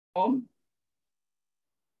All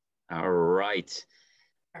right.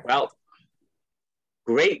 Well,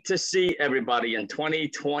 great to see everybody in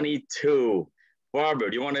 2022.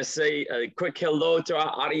 Barbara, do you want to say a quick hello to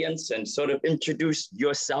our audience and sort of introduce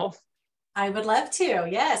yourself? I would love to.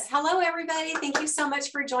 Yes. Hello, everybody. Thank you so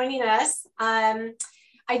much for joining us.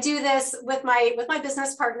 I do this with my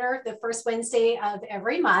business partner the first Wednesday of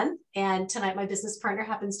every month. And tonight, my business partner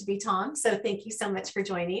happens to be Tom. So thank you so much for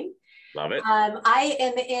joining. Love it. I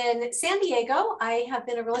am in San Diego. I have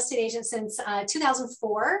been a real estate agent since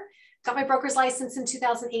 2004. Got my broker's license in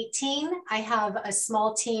 2018. I have a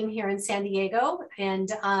small team here in San Diego,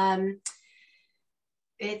 and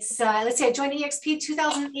let's see, I joined eXp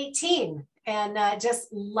 2018, and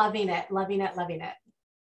just loving it.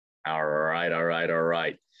 All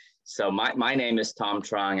right. So my name is Tom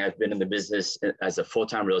Truong. I've been in the business as a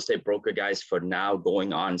full-time real estate broker, guys, for now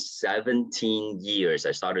going on 17 years.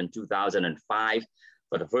 I started in 2005.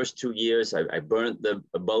 For the first 2 years, I burned the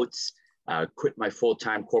boats, quit my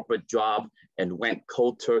full-time corporate job, and went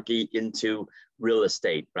cold turkey into real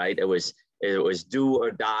estate, right? It was do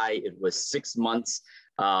or die. It was 6 months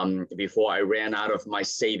before I ran out of my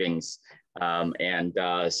savings.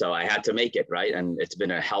 So I had to make it, right? And it's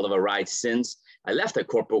been a hell of a ride since. I left the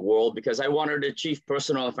corporate world because I wanted to achieve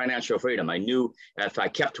personal and financial freedom. I knew if I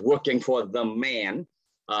kept working for the man,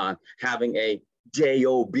 having a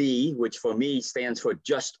JOB, which for me stands for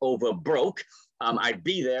just over broke, I'd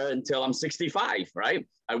be there until I'm 65, right?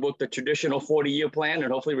 I worked the traditional 40-year plan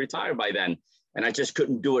and hopefully retire by then. And I just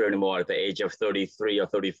couldn't do it anymore at the age of 33 or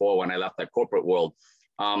 34 when I left that corporate world.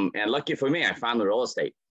 And lucky for me, I found the real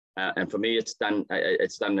estate. And for me, it's done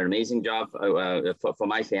an amazing job for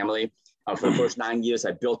my family. For the first 9 years,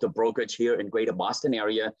 I built a brokerage here in Greater Boston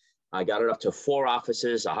area. I got it up to 4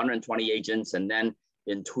 offices, 120 agents. And then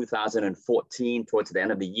in 2014, towards the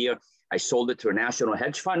end of the year, I sold it to a national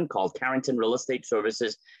hedge fund called Carrington Real Estate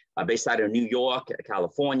Services, based out of New York,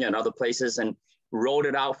 California, and other places, and rode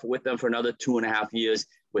it out with them for another 2.5 years,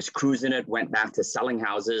 was cruising it, went back to selling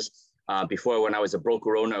houses. Before, when I was a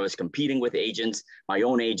broker owner, I was competing with agents, my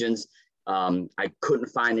own agents. I couldn't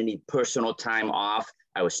find any personal time off.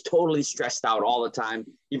 I was totally stressed out all the time.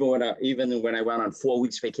 Even when I went on 4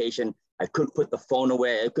 weeks vacation, I couldn't put the phone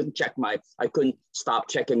away. I couldn't stop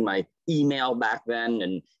checking my email back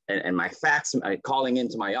then, and my fax, calling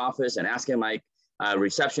into my office and asking my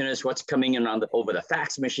receptionist what's coming in over the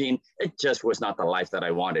fax machine. It just was not the life that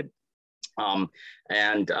I wanted.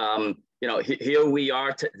 Here we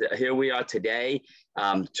are today,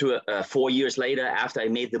 4 years later, after I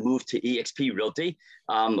made the move to eXp Realty.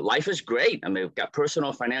 Life is great. I mean, we've got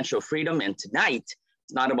personal financial freedom. And tonight,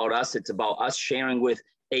 it's not about us. It's about us sharing with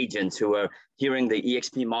agents who are hearing the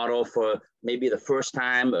eXp model for maybe the first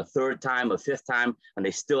time, a third time, a fifth time, and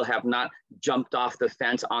they still have not jumped off the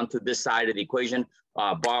fence onto this side of the equation.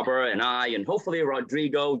 Barbara and I, and hopefully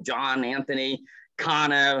Rodrigo, John, Anthony,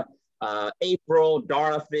 Connor, April,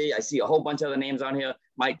 Dorothy, I see a whole bunch of other names on here,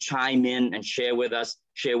 might chime in and share with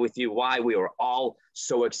you why we are all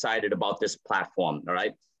so excited about this platform, all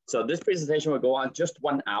right? So this presentation will go on just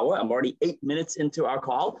 1 hour. I'm already 8 minutes into our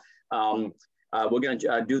call. We're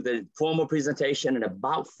gonna do the formal presentation in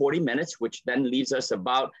about 40 minutes, which then leaves us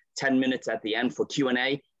about 10 minutes at the end for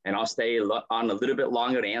Q&A, and I'll stay on a little bit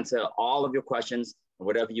longer to answer all of your questions,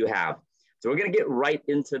 whatever you have. So we're gonna get right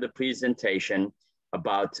into the presentation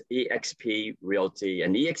about eXp Realty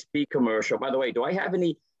and eXp Commercial. By the way, do I have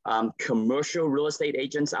any commercial real estate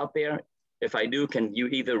agents out there? If I do, can you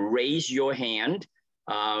either raise your hand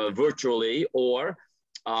virtually or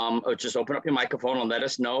just open up your microphone and let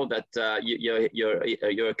us know that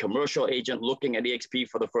you're a commercial agent looking at eXp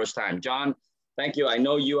for the first time. John, thank you. I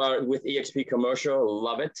know you are with eXp Commercial.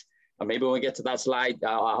 Love it. Maybe when we get to that slide,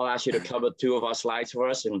 I'll ask you to cover 2 of our slides for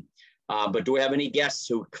us. But do we have any guests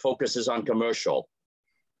who focuses on commercial?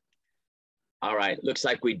 All right, looks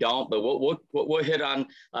like we don't, but we'll hit on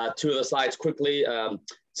 2 of the slides quickly.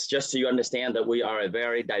 It's just so you understand that we are a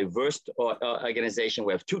very diverse organization.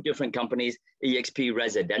 We have 2 different companies, eXp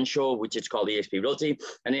Residential, which is called eXp Realty,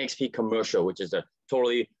 and eXp Commercial, which is a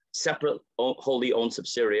totally separate, wholly owned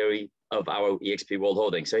subsidiary of our eXp World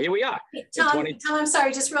Holdings. So here we are. Tom, I'm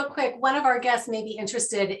sorry, just real quick. One of our guests may be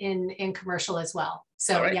interested in commercial as well.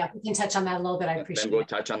 So right. Yeah, we can touch on that a little bit. I appreciate it. We'll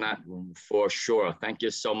touch on that for sure. Thank you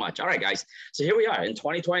so much. All right, guys. So here we are in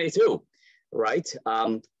 2022, right?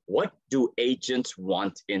 What do agents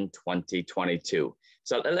want in 2022?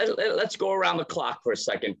 So let's go around the clock for a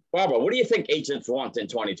second. Barbara, what do you think agents want in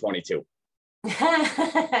 2022?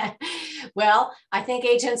 Well, I think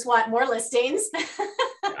agents want more listings.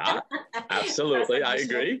 Yeah, absolutely. I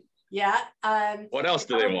agree. Yeah. What else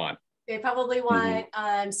do they want? They probably want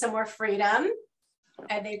some more freedom,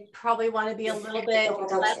 and they probably want to be a little bit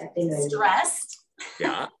less stressed.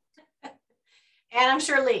 Yeah. And I'm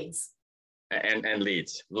sure leads. And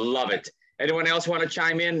leads. Love it. Anyone else want to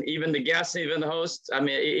chime in? Even the guests, even the hosts. I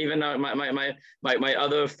mean, even my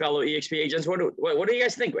other fellow eXp agents. What do you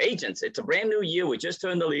guys think? Agents. It's a brand new year. We just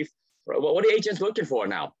turned the leaf. What are agents looking for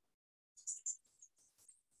now?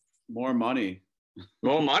 More money.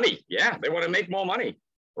 More money. Yeah, they want to make more money,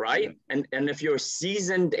 right? Yeah. And if you're a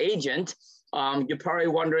seasoned agent, you're probably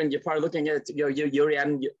wondering, you're probably looking at your year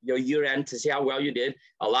end to see how well you did.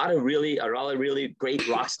 A lot of really great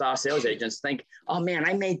rock star sales agents think, oh man,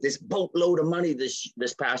 I made this boatload of money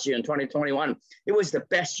this past year in 2021. It was the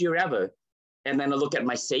best year ever. And then I look at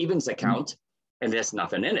my savings account and there's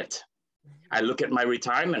nothing in it. I look at my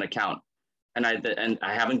retirement account and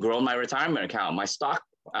I haven't grown my retirement account, my stock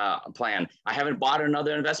plan. I haven't bought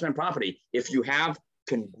another investment property. If you have,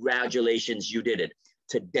 congratulations, you did it.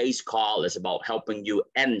 Today's call is about helping you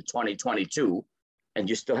end 2022, and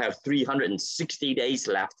you still have 360 days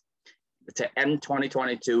left to end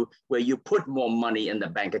 2022, where you put more money in the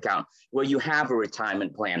bank account, where you have a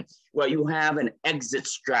retirement plan, where you have an exit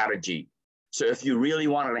strategy. So if you really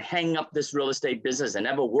wanted to hang up this real estate business and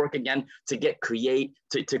never work again to create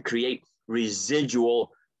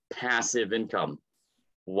residual passive income.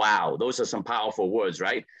 Wow, those are some powerful words,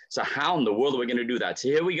 right? So how in the world are we going to do that? So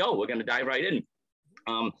here we go. We're going to dive right in.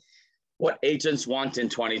 What agents want in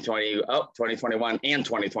 2021 and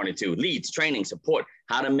 2022: leads, training, support,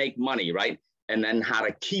 how to make money, right? And then how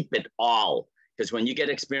to keep it all. Because when you get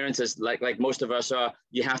experiences like most of us are,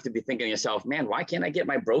 you have to be thinking to yourself, man, why can't I get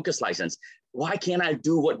my broker's license? Why can't I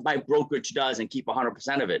do what my brokerage does and keep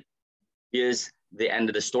 100% of it? Here's the end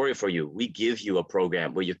of the story for you. We give you a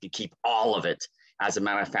program where you can keep all of it. As a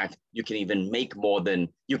matter of fact, you can even keep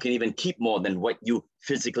more than what you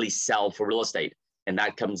physically sell for real estate. And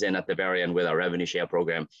that comes in at the very end with our revenue share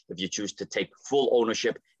program, if you choose to take full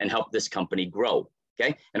ownership and help this company grow.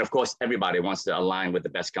 Okay. And of course, everybody wants to align with the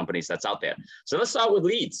best companies that's out there. So let's start with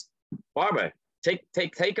leads. Barbara,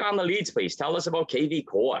 take on the leads, please. Tell us about KV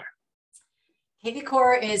Core. KV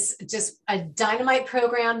Core is just a dynamite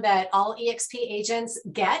program that all eXp agents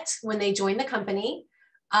get when they join the company.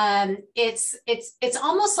 It's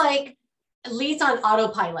almost like leads on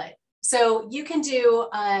autopilot. So you can do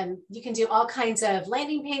all kinds of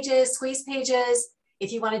landing pages, squeeze pages.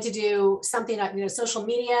 If you wanted to do something on social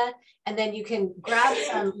media, and then you can grab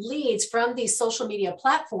leads from these social media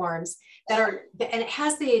platforms and it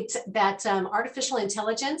has that artificial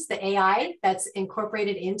intelligence, the AI that's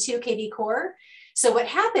incorporated into KV Core. So what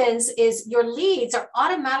happens is your leads are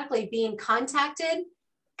automatically being contacted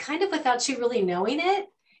kind of without you really knowing it.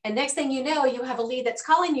 And next thing you know, you have a lead that's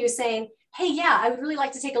calling you saying, hey, yeah, I would really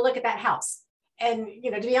like to take a look at that house. And,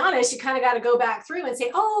 to be honest, you kind of got to go back through and say,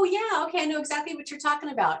 oh, yeah, okay, I know exactly what you're talking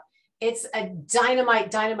about. It's a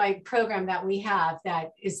dynamite program that we have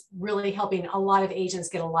that is really helping a lot of agents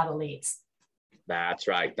get a lot of leads. That's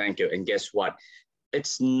right. Thank you. And guess what?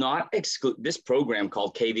 It's not this program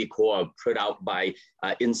called KV Core, put out by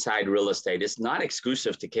Inside Real Estate. It's not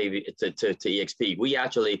exclusive to eXp. We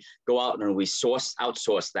actually go out and we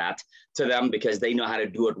outsource that to them because they know how to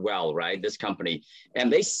do it well, right? This company, and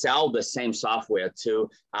they sell the same software to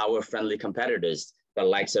our friendly competitors, the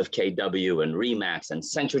likes of KW and Remax and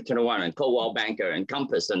Century 21 and Coldwell Banker and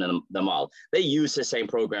Compass and them all. They use the same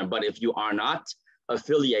program, but if you are not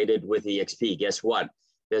affiliated with eXp, guess what?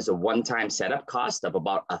 There's a one-time setup cost of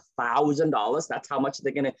about $1,000. That's how much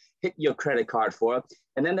they're going to hit your credit card for.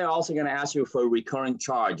 And then they're also going to ask you for a recurring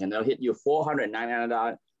charge, and they'll hit you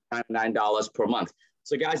 $499 per month.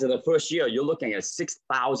 So guys, in the first year, you're looking at a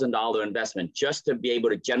 $6,000 investment just to be able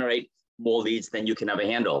to generate more leads than you can ever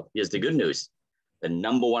handle. Here's the good news. The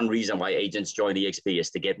number one reason why agents join eXp is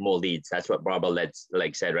to get more leads. That's what Barbara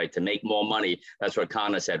Legg said, right? To make more money. That's what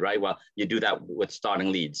Connor said, right? Well, you do that with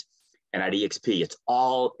starting leads. And at eXp, it's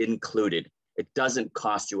all included. It doesn't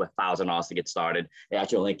cost you $1,000 to get started. It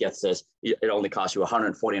actually only it only costs you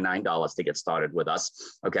 $149 to get started with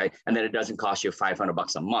us, okay? And then it doesn't cost you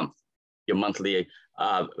 $500 a month. Your monthly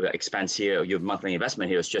expense here, your monthly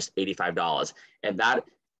investment here is just $85. And that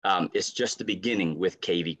is just the beginning with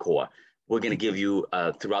KV Core. We're going to give you,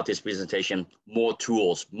 throughout this presentation, more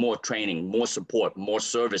tools, more training, more support, more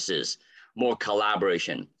services, more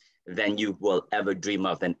collaboration than you will ever dream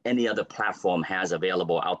of, than any other platform has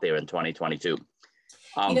available out there in 2022.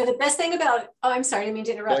 The best thing about, I'm sorry, I didn't mean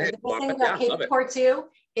to interrupt. The best thing about KV Core too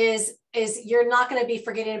is you're not going to be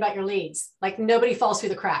forgetting about your leads. Like nobody falls through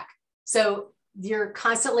the crack. So you're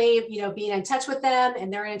constantly, being in touch with them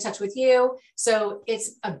and they're in touch with you. So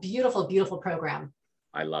it's a beautiful, beautiful program.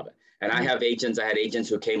 I love it. And I had agents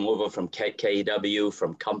who came over from KW,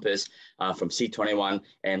 from Compass, from C21.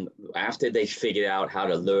 And after they figured out how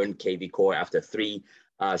to learn KV Core after 3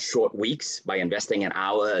 short weeks by investing an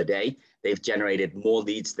hour a day, they've generated more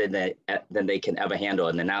leads than they can ever handle.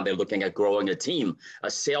 And then now they're looking at growing a team,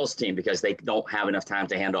 a sales team, because they don't have enough time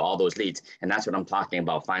to handle all those leads. And that's what I'm talking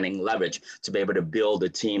about, finding leverage to be able to build a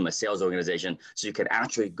team, a sales organization, so you can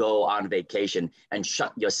actually go on vacation and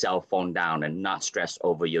shut your cell phone down and not stress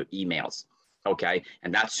over your emails. Okay.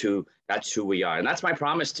 And that's who we are. And that's my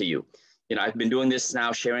promise to you. You know, I've been doing this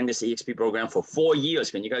now, sharing this eXp program for 4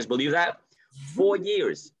 years. Can you guys believe that? 4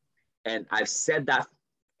 years. And I've said that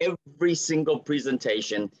every single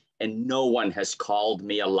presentation, and no one has called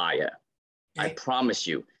me a liar. Right. I promise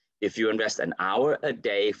you, if you invest an hour a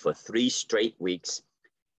day for 3 straight weeks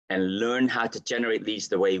and learn how to generate leads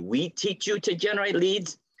the way we teach you to generate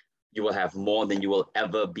leads, you will have more than you will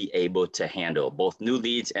ever be able to handle, both new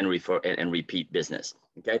leads and repeat business.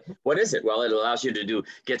 Okay, what is it? Well, it allows you to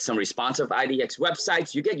get some responsive IDX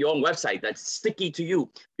websites. You get your own website that's sticky to you.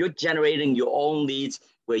 You're generating your own leads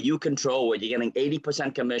where you control, where you're getting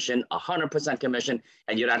 80% commission, 100% commission,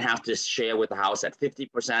 and you don't have to share with the house at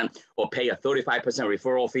 50% or pay a 35%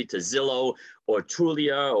 referral fee to Zillow or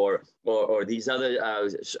Trulia or these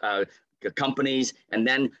other companies, and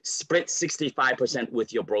then split 65%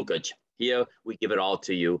 with your brokerage. Here, we give it all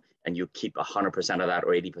to you, and you keep 100% of that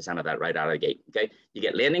or 80% of that right out of the gate, okay? You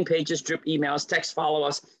get landing pages, drip emails, text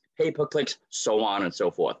follow-ups, pay-per-clicks, so on and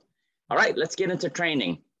so forth. All right, let's get into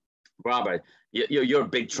training. Robert, you're a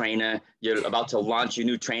big trainer. You're about to launch your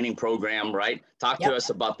new training program, right? Talk to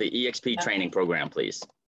us about the eXp training program, please.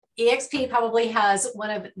 eXp probably has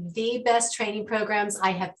one of the best training programs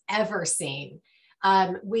I have ever seen.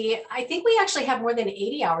 I think we actually have more than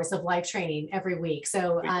 80 hours of live training every week.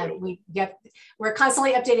 So we're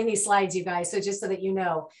constantly updating these slides, you guys. So just so that you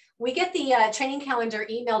know, we get the training calendar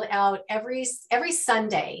emailed out every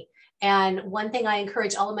Sunday. And one thing I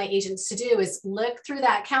encourage all of my agents to do is look through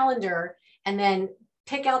that calendar and then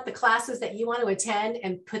pick out the classes that you want to attend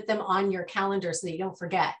and put them on your calendar so that you don't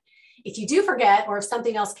forget. If you do forget, or if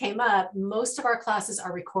something else came up, most of our classes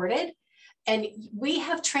are recorded. And we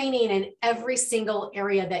have training in every single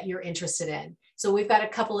area that you're interested in. So we've got a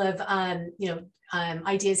couple of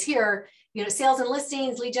ideas here, sales and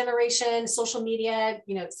listings, lead generation, social media,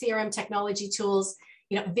 CRM technology tools.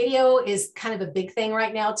 Video is kind of a big thing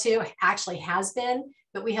right now too, actually has been,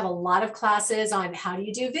 but we have a lot of classes on how do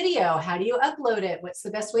you do video? How do you upload it? What's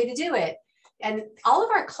the best way to do it? And all of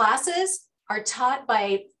our classes are taught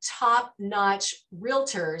by top-notch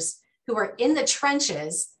realtors who are in the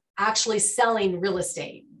trenches actually selling real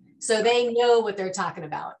estate. So they know what they're talking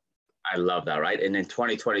about. I love that, right? And in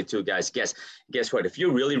 2022, guys, guess what? If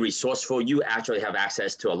you're really resourceful, you actually have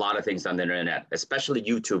access to a lot of things on the internet, especially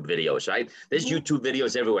YouTube videos, right? There's YouTube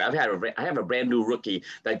videos everywhere. I have a brand new rookie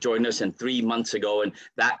that joined us 3 months ago,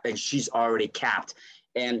 and she's already capped.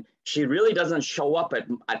 And she really doesn't show up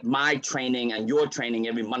at my training and your training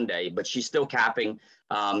every Monday, but she's still capping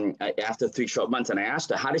after 3 short months. And I asked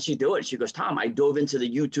her, how did she do it? She goes, Tom, I dove into the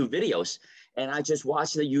YouTube videos and I just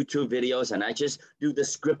watch the YouTube videos and I just do the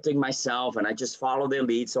scripting myself and I just follow their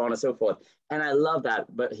leads, so on and so forth. And I love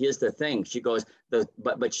that. But here's the thing. She goes,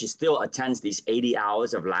 but she still attends these 80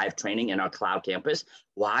 hours of live training in our cloud campus.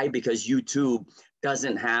 Why? Because YouTube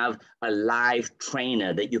doesn't have a live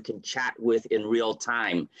trainer that you can chat with in real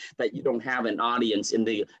time, that you don't have an audience in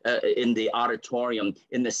the auditorium,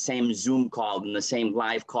 in the same Zoom call, in the same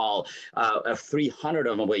live call of 300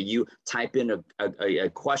 of them where you type in a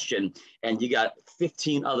question and you got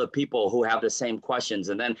 15 other people who have the same questions,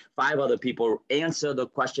 and then 5 other people answer the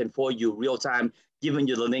question for you real time, giving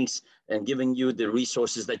you the links and giving you the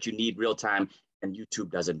resources that you need real time. And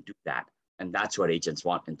YouTube doesn't do that. And that's what agents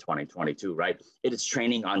want in 2022, right? It is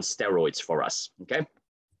training on steroids for us, okay?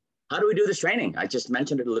 How do we do this training? I just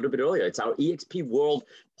mentioned it a little bit earlier. It's our eXp World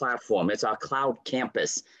platform. It's our cloud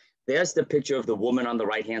campus. There's the picture of the woman on the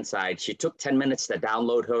right-hand side. She took 10 minutes to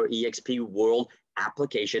download her eXp World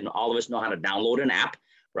application. All of us know how to download an app,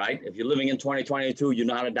 right? If you're living in 2022, you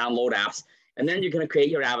know how to download apps. And then you're going to create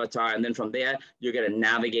your avatar. And then from there, you're going to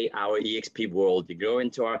navigate our eXp World. You go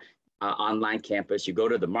into our online campus, you go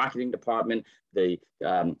to the marketing department, the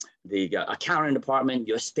accounting department,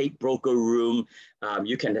 your state broker room.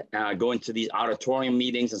 You can go into these auditorium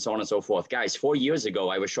meetings and so on and so forth. Guys, 4 years ago,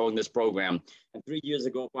 I was showing this program. And 3 years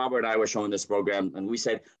ago, Barbara and I were showing this program. And we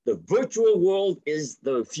said, the virtual world is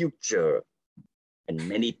the future. And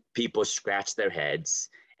many people scratch their heads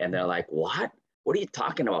and they're like, what? What are you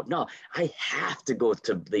talking about? No, I have to go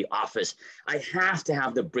to the office. I have to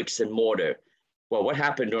have the bricks and mortar. Well, what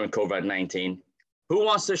happened during COVID-19? Who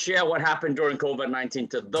wants to share what happened during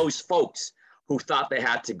COVID-19 to those folks who thought they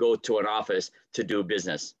had to go to an office to do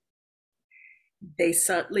business? They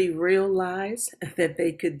suddenly realized that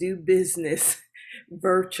they could do business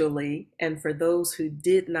virtually, and for those who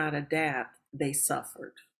did not adapt, they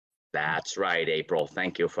suffered. That's right, April.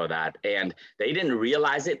 Thank you for that. And they didn't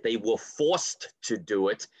realize it. They were forced to do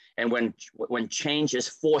it. And when change is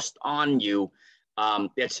forced on you,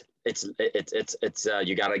 it's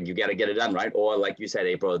you gotta get it done, right? Or like you said,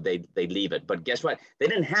 April, they leave it. But guess what? They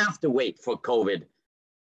didn't have to wait for COVID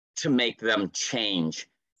to make them change.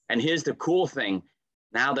 And here's the cool thing: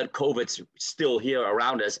 now that COVID's still here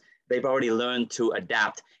around us, they've already learned to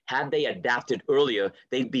adapt. Had they adapted earlier,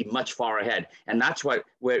 they'd be much far ahead. And that's where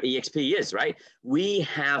eXp is, right? We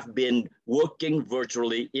have been working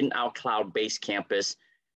virtually in our cloud-based campus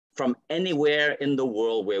from anywhere in the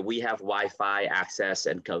world where we have Wi-Fi access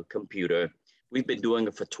and computer. We've been doing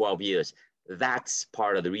it for 12 years. That's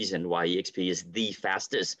part of the reason why eXp is the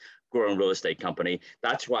fastest growing real estate company.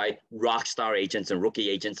 That's why rock star agents and rookie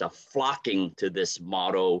agents are flocking to this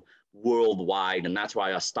model worldwide. And that's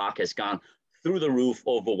why our stock has gone through the roof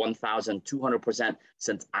over 1,200%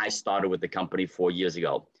 since I started with the company 4 years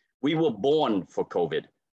ago. We were born for COVID,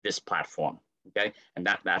 this platform, okay? And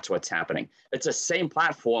that's what's happening. It's the same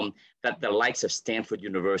platform that the likes of Stanford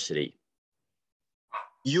University,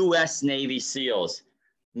 US Navy SEALs,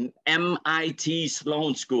 MIT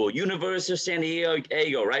Sloan School, University of San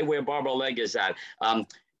Diego, right where Barbara Legg is at,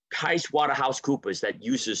 PricewaterhouseCoopers that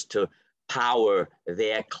uses to power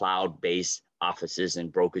their cloud-based offices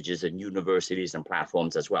and brokerages and universities and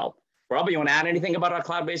platforms as well. Barbara, you want to add anything about our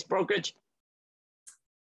cloud-based brokerage?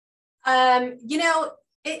 You know,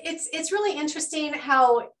 it's really interesting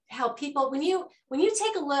how people, when you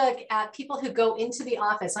take a look at people who go into the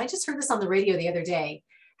office, I just heard this on the radio the other day,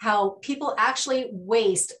 how people actually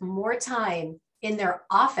waste more time in their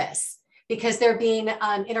office because they're being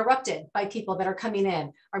interrupted by people that are coming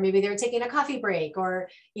in, or maybe they're taking a coffee break, or,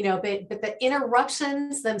 you know, but the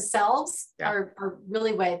interruptions themselves are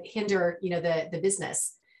really what hinder, you know, the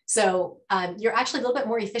business. So you're actually a little bit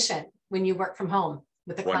more efficient when you work from home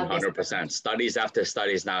with the cloud-based. 100%. Studies after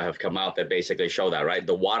studies now have come out that basically show that, right?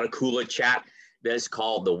 The water cooler chat, that's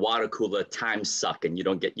called the water cooler time suck, and you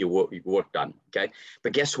don't get your work done, okay?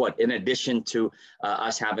 But guess what? In addition to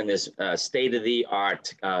us having this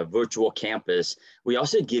state-of-the-art virtual campus, we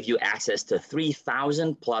also give you access to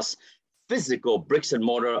 3,000 plus physical bricks and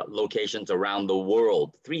mortar locations around the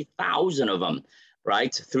world, 3,000 of them,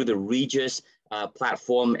 right? Through the Regis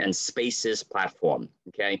platform and Spaces platform,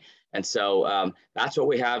 okay? And so that's what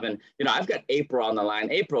we have. And, you know, I've got April on the line.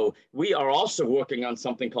 April, we are also working on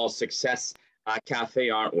something called Success Cafe,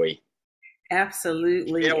 aren't we?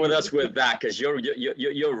 Absolutely. Share with us with that, because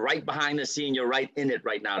you're right behind the scene. You're right in it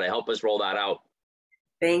right now to help us roll that out.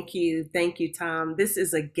 Thank you, Tom. This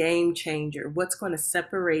is a game changer. What's going to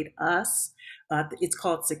separate us? It's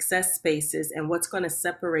called Success Spaces, and what's going to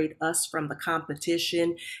separate us from the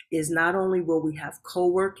competition is not only will we have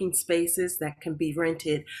co-working spaces that can be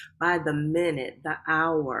rented by the minute, the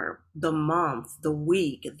hour, the month, the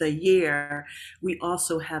week, the year, we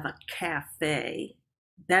also have a cafe.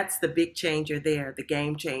 That's the big changer there, the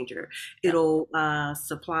game changer. It'll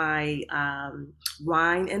supply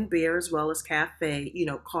wine and beer as well as cafe, you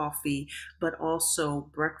know, coffee, but also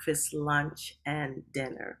breakfast, lunch, and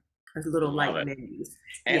dinner. A little light menus.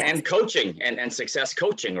 And coaching and success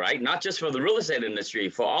coaching, right? Not just for the real estate industry,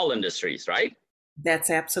 for all industries, right? That's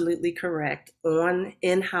absolutely correct. On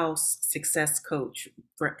in-house success coach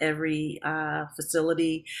for every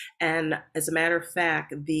facility. And as a matter of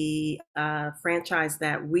fact, the franchise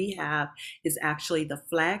that we have is actually the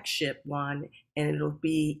flagship one, and it'll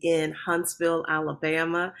be in Huntsville,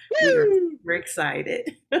 Alabama. We're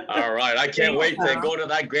excited. All right. I can't wait to go to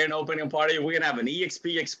that grand opening party. We're going to have an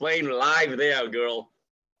eXp Explain live there, girl.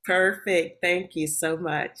 Perfect. Thank you so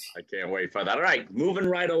much. I can't wait for that. All right. Moving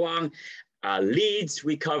right along. Leads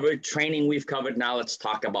we covered, training we've covered. Now let's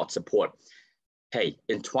talk about support. Hey,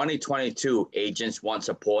 in 2022, agents want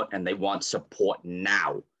support, and they want support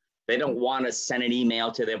now. They don't want to send an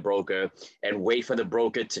email to their broker and wait for the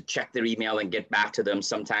broker to check their email and get back to them,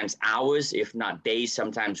 sometimes hours, if not days,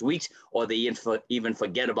 sometimes weeks, or they even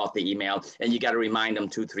forget about the email, and you got to remind them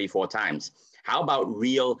 2, 3, 4 times. How about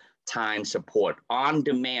real time support, on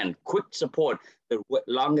demand, quick support. The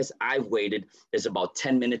longest I've waited is about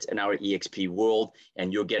 10 minutes in our eXp World,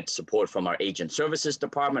 and you'll get support from our agent services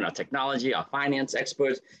department, our technology, our finance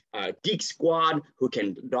experts, Geek Squad, who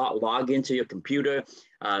can log into your computer,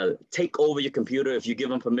 take over your computer if you give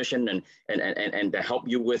them permission, and to help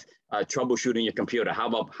you with troubleshooting your computer. How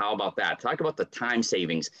about that? Talk about the time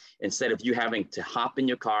savings. Instead of you having to hop in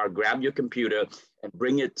your car, grab your computer, and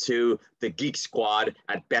bring it to the Geek Squad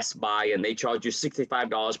at Best Buy, and they charge you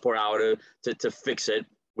 $65 per hour to fix it.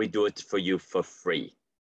 We do it for you for free.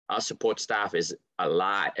 Our support staff is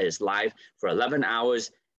live for 11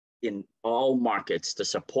 hours in all markets to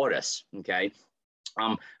support us, okay?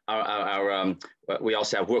 We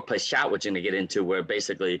also have workplace chat, which we're going to get into, where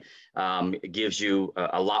basically it gives you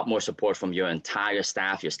a lot more support from your entire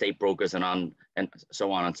staff, your state brokers, and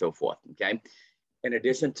so on and so forth, okay? In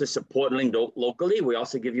addition to supporting locally, we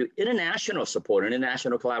also give you international support,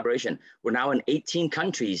 international collaboration. We're now in 18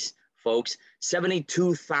 countries, folks,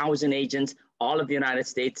 72,000 agents, all of the United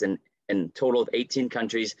States, and in total of 18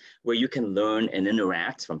 countries, where you can learn and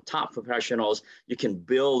interact from top professionals. You can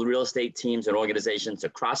build real estate teams and organizations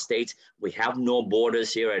across states. We have no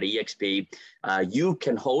borders here at eXp. You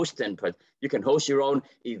can host your own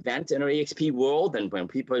event in our eXp World, and when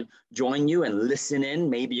people join you and listen in,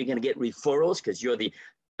 maybe you're going to get referrals because you're the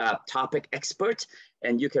topic expert,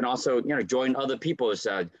 and you can also join other people's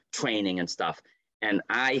training and stuff. And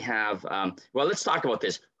I have well, let's talk about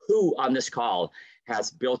this. Who on this call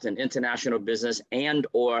has built an international business and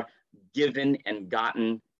or given and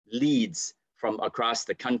gotten leads from across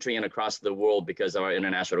the country and across the world because of our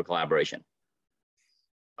international collaboration?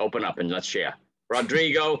 Open up and let's share.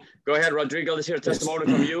 Rodrigo, go ahead, Rodrigo. Let's hear a testimony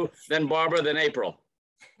from you, then Barbara, then April.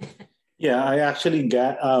 Yeah, I actually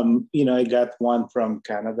got, I got one from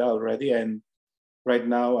Canada already. And right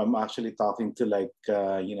now I'm actually talking to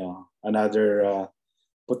another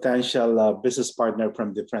potential business partner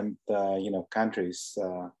from different, countries.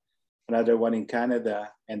 Another one in Canada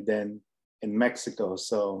and then in Mexico.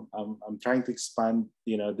 So I'm trying to expand,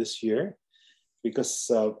 this year because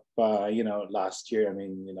of, last year,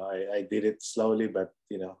 I did it slowly, but,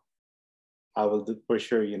 I will do for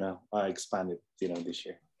sure, expand it, this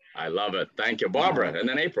year. I love it. Thank you, Barbara. And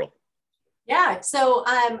then April. Yeah, so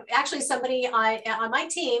actually somebody on my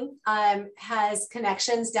team has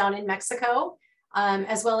connections down in Mexico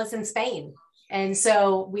as well as in Spain. And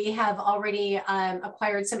so we have already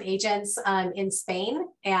acquired some agents in Spain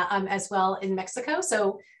as well in Mexico.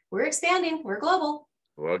 So we're expanding, we're global.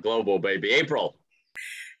 We're global, baby. April.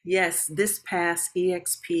 Yes, this past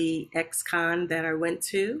eXp XCon that I went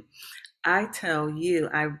to, I tell you,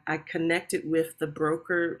 I connected with the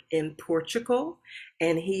broker in Portugal,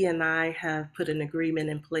 and he and I have put an agreement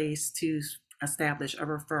in place to establish a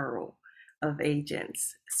referral of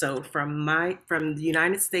agents. So from the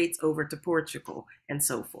United States over to Portugal and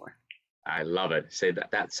so forth. I love it. So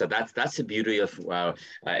that's the beauty of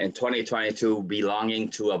in 2022 belonging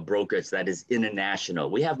to a brokerage that is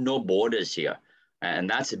international. We have no borders here. And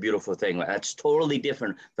that's a beautiful thing. That's totally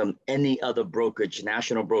different from any other brokerage,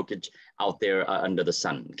 national brokerage out there under the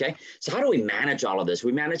sun, okay? So how do we manage all of this?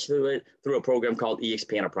 We manage through a program called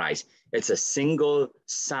eXp Enterprise. It's a single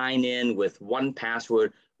sign-in with one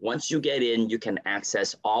password. Once you get in, you can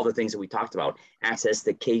access all the things that we talked about. Access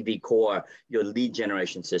the KV Core, your lead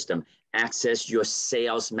generation system. Access your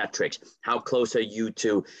sales metrics. How close are you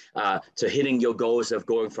to hitting your goals of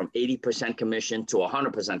going from 80% commission to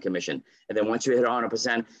 100% commission? And then once you hit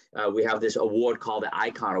 100%, we have this award called the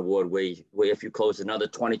Icon Award, where if you close another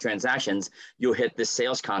 20 transactions, you'll hit the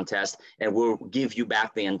sales contest, and we'll give you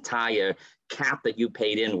back the entire cap that you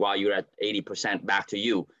paid in while you're at 80% back to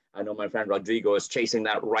you. I know my friend Rodrigo is chasing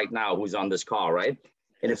that right now, who's on this call, right?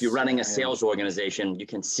 And if you're running a sales organization, you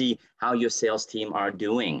can see how your sales team are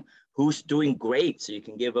doing. Who's doing great, so you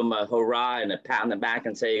can give them a hurrah and a pat on the back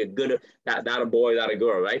and say, good, that a boy, that a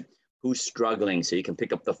girl, right? Who's struggling, so you can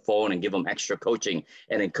pick up the phone and give them extra coaching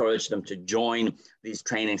and encourage them to join these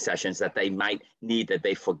training sessions that they might need that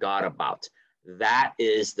they forgot about. That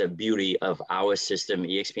is the beauty of our system,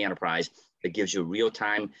 eXp Enterprise, that gives you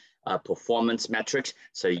real-time performance metrics,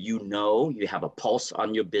 so you have a pulse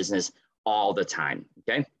on your business all the time,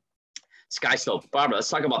 okay? SkySlope, Barbara, let's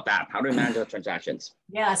talk about that. How do we manage our transactions?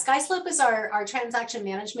 Yeah, SkySlope is our transaction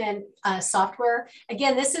management software.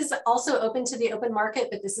 Again, this is also open to the open market,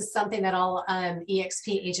 but this is something that all eXp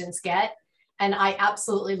agents get. And I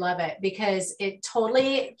absolutely love it because it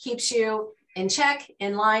totally keeps you in check,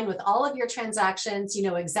 in line with all of your transactions. You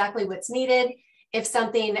know exactly what's needed. If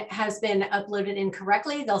something has been uploaded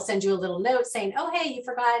incorrectly, they'll send you a little note saying, oh, hey, you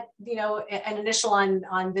forgot, an initial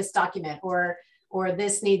on this document, or or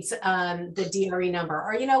this needs the DRE number,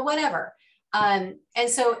 or, you know, whatever. And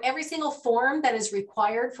so every single form that is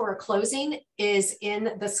required for a closing is in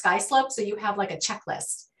the SkySlope. So you have like a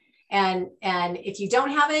checklist. And if you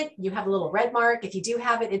don't have it, you have a little red mark. If you do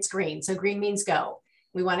have it, it's green. So green means go.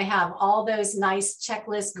 We want to have all those nice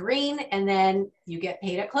checklists green, and then you get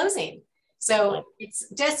paid at closing. So it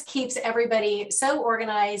just keeps everybody so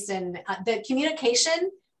organized, and the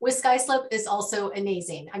communication with SkySlope is also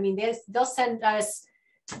amazing. I mean, they'll send us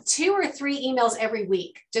 2 or 3 emails every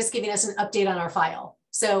week, just giving us an update on our file.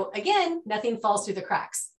 So again, nothing falls through the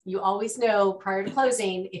cracks. You always know prior to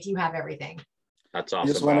closing if you have everything. That's awesome.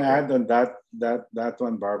 I just want to add on that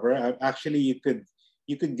one, Barbara. Actually, you could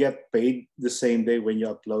get paid the same day when you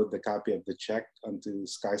upload the copy of the check onto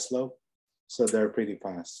SkySlope. So they're pretty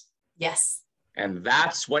fast. Yes. And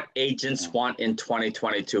that's what agents want in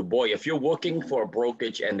 2022. Boy, if you're working for a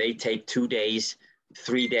brokerage and they take 2 days,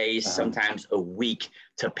 3 days, sometimes a week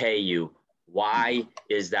to pay you, why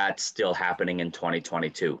is that still happening in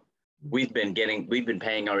 2022? We've been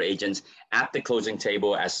paying our agents at the closing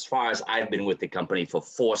table as far as I've been with the company for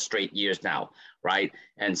 4 straight years now, right?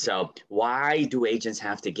 And so why do agents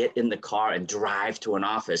have to get in the car and drive to an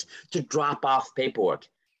office to drop off paperwork?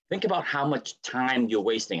 Think about how much time you're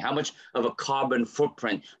wasting, how much of a carbon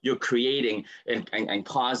footprint you're creating and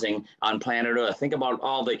causing on planet Earth. Think about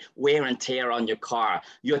all the wear and tear on your car.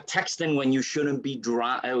 You're texting when you shouldn't be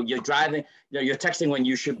driving. You're texting when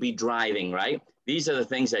you should be driving, right? These are the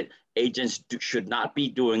things that agents should not be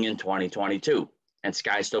doing in 2022. And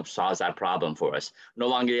SkySlope solves that problem for us. No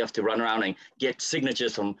longer you have to run around and get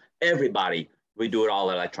signatures from everybody. We do it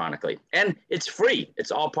all electronically. And it's free.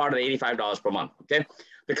 It's all part of the $85 per month, okay?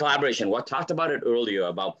 The collaboration, we talked about it earlier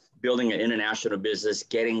about building an international business,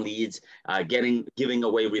 getting leads, giving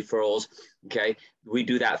away referrals, okay? We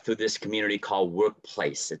do that through this community called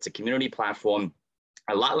Workplace. It's a community platform,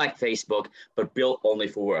 a lot like Facebook, but built only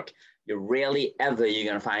for work. You're rarely ever you're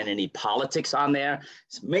going to find any politics on there.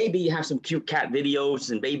 Maybe you have some cute cat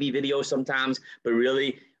videos and baby videos sometimes, but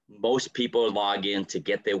really most people log in to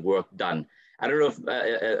get their work done. I don't know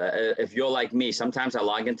if you're like me. Sometimes I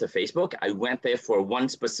log into Facebook. I went there for one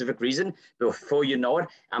specific reason. Before you know it,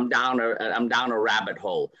 I'm down a rabbit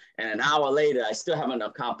hole. And an hour later, I still haven't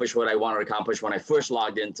accomplished what I wanted to accomplish when I first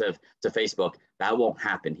logged into Facebook. That won't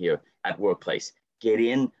happen here at Workplace. Get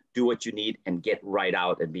in, do what you need, and get right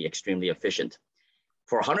out and be extremely efficient.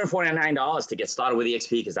 For $149 to get started with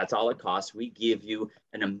eXp, because that's all it costs, we give you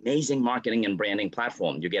an amazing marketing and branding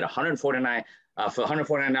platform. You get $149. For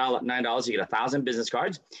 $149, you get 1,000 business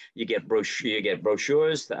cards. You get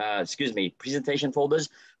brochures, presentation folders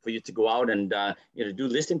for you to go out and do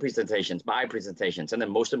listing presentations, buy presentations, and then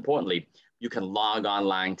most importantly, you can log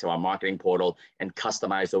online to our marketing portal and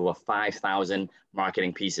customize over 5,000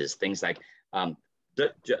 marketing pieces. Things like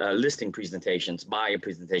listing presentations, buyer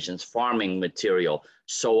presentations, farming material,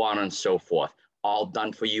 so on and so forth. All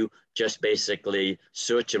done for you. Just basically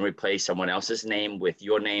search and replace someone else's name with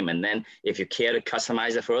your name. And then if you care to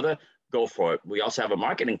customize it further, go for it. We also have a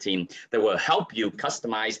marketing team that will help you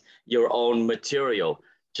customize your own material.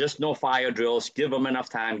 Just no fire drills. Give them enough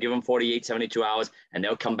time. Give them 48, 72 hours, and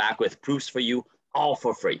they'll come back with proofs for you, all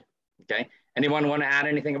for free. Okay. Anyone want to add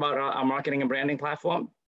anything about our marketing and branding platform?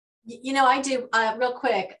 You know, I do real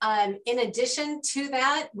quick. In addition to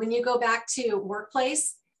that, when you go back to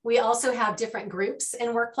Workplace, we also have different groups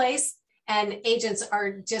in Workplace, and agents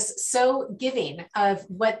are just so giving of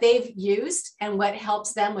what they've used and what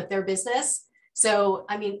helps them with their business. So,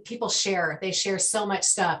 I mean, people they share so much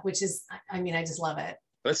stuff, which is, I mean, I just love it.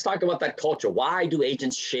 Let's talk about that culture. Why do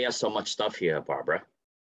agents share so much stuff here, Barbara?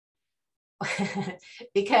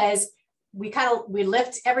 Because we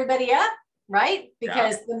lift everybody up, right?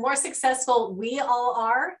 Because the more successful we all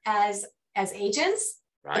are as agents,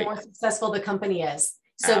 the more successful the company is.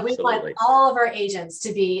 So we want all of our agents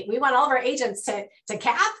to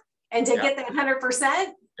cap and to get that 100%,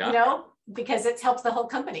 you know, because it helps the whole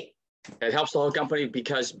company. It helps the whole company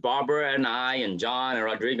because Barbara and I and John and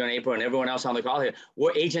Rodrigo and April and everyone else on the call here,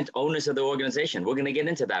 we're agent owners of the organization. We're going to get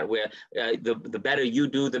into that where the better you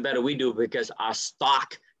do, the better we do, because our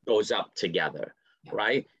stock goes up together,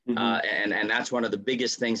 right? Mm-hmm. And that's one of the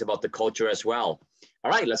biggest things about the culture as well.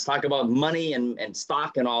 All right, let's talk about money and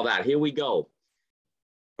stock and all that. Here we go.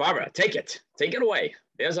 Barbara, take it away.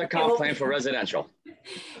 There's our comp plan for residential.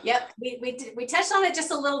 Yep, we touched on it just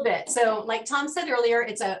a little bit. So like Tom said earlier,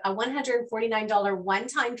 it's a $149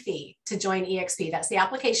 one-time fee to join eXp. That's the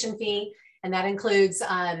application fee. And that includes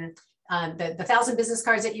the 1,000 business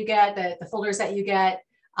cards that you get, the folders that you get,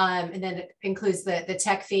 and then it includes the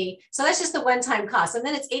tech fee. So that's just the one-time cost. And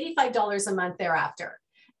then it's $85 a month thereafter.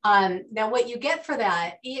 Now, what you get for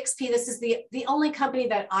that, eXp, this is the only company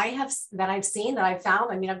that I've seen, that I've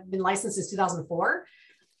found. I mean, I've been licensed since 2004,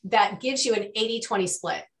 that gives you an 80-20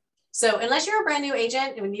 split. So unless you're a brand new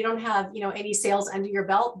agent and you don't have, any sales under your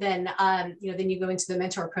belt, then, then you go into the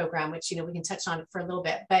mentor program, which, we can touch on for a little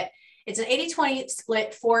bit, but it's an 80-20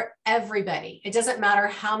 split for everybody. It doesn't matter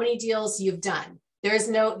how many deals you've done. They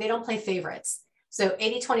don't play favorites. So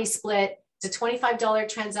 80-20 split, it's a $25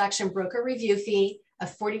 transaction broker review fee, a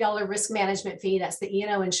 $40 risk management fee. That's the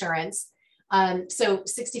E&O insurance. So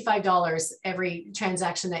 $65 every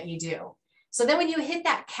transaction that you do. So then when you hit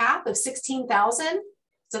that cap of 16,000,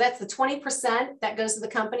 so that's the 20% that goes to the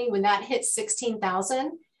company. When that hits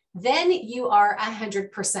 16,000, then you are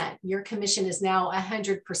 100%. Your commission is now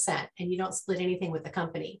 100%, and you don't split anything with the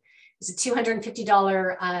company. It's a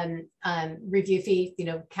 $250 review fee,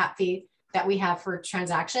 cap fee that we have for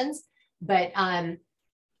transactions. But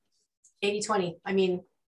 80-20, I mean,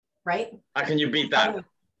 right? How can you beat that?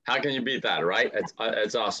 How can you beat that, right?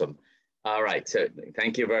 It's awesome. All right, so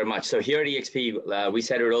thank you very much. So here at eXp, we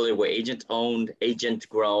said it earlier, we're agent-owned,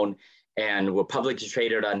 agent-grown, and we're publicly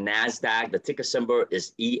traded on NASDAQ. The ticker symbol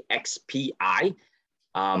is EXPI.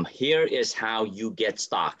 Here is how you get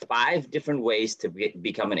stock. 5 different ways to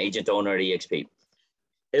become an agent owner at eXp.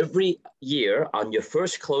 Every year on your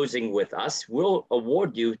first closing with us, we'll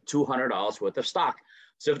award you $200 worth of stock.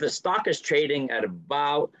 So if the stock is trading at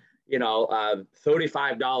about,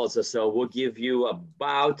 $35 or so, we'll give you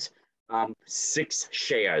about 6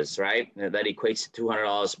 shares, right? That equates to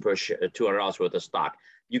 $200 per share, $200 worth of stock.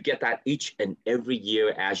 You get that each and every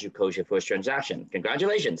year as you close your first transaction.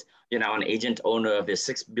 Congratulations. You're now an agent owner of this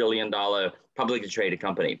 $6 billion publicly traded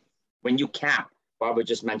company. When you cap, Barbara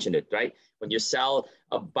just mentioned it, right? When you sell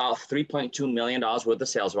about $3.2 million worth of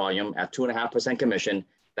sales volume at 2.5% commission,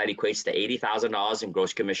 that equates to $80,000 in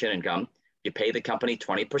gross commission income. You pay the company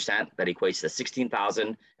 20%, that equates to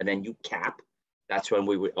 $16,000, and then you cap. That's when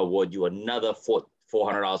we would award you another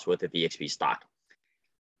 $400 worth of eXp stock.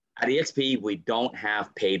 At eXp, we don't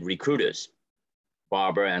have paid recruiters.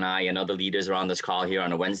 Barbara and I and other leaders are on this call here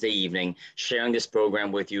on a Wednesday evening, sharing this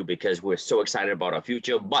program with you because we're so excited about our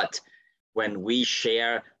future. But when we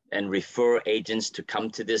share and refer agents to come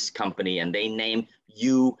to this company and they name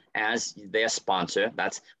you as their sponsor,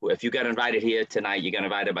 that's if you get invited here tonight, you get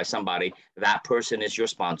invited by somebody, that person is your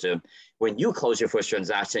sponsor. When you close your first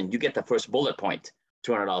transaction, you get the first bullet point,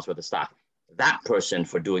 $200 worth of stock. That person,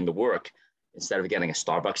 for doing the work, instead of getting a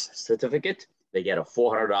Starbucks certificate, they get a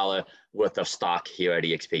 $400 worth of stock here at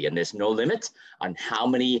eXp. And there's no limit on how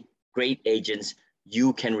many great agents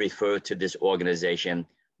you can refer to this organization,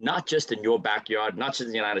 not just in your backyard, not just in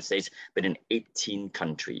the United States, but in 18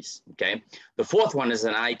 countries, okay? The fourth one is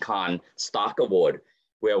an icon stock award,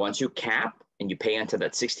 where once you cap and you pay into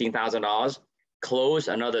that $16,000, close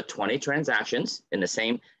another 20 transactions in the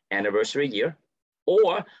same anniversary year,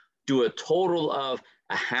 or do a total of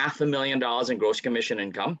 $500,000 in gross commission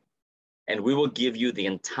income, and we will give you the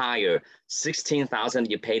entire $16,000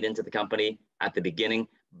 you paid into the company at the beginning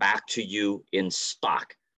back to you in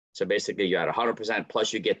stock. So basically you're at 100%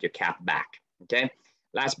 plus you get your cap back, okay?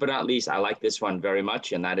 Last but not least, I like this one very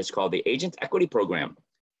much, and that is called the Agent Equity Program.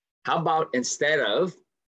 How about instead of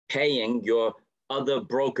paying your other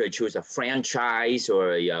brokerage who is a franchise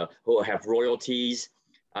or who have royalties,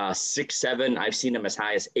 6, 7, I've seen them as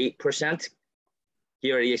high as 8%.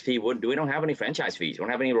 Here at eXp, we don't have any franchise fees. We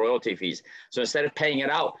don't have any royalty fees. So instead of paying it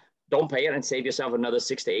out, don't pay it and save yourself another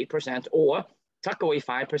 6 to 8%, or tuck away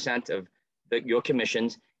 5% of your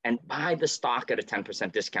commissions and buy the stock at a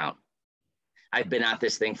 10% discount. I've been at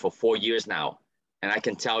this thing for 4 years now, and I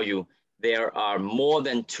can tell you there are more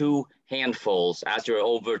than 2 handfuls, as there are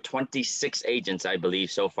over 26 agents, I believe,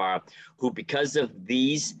 so far, who, because of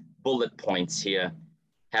these bullet points here,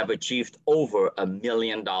 have achieved over $1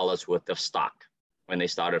 million worth of stock when they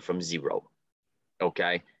started from zero,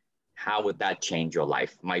 okay? How would that change your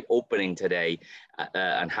life? My opening today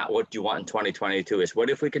and what do you want in 2022 is, what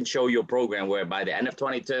if we can show you a program where by the end of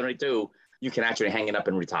 2022, you can actually hang it up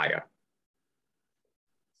and retire?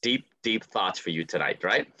 Deep, deep thoughts for you tonight,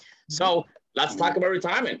 right? So let's talk about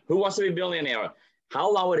retirement. Who wants to be a billionaire?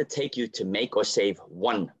 How long would it take you to make or save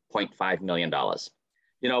 $1.5 million?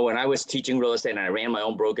 You know, when I was teaching real estate and I ran my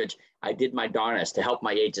own brokerage, I did my darnest to help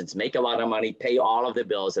my agents make a lot of money, pay all of their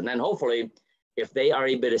bills, and then hopefully, if they are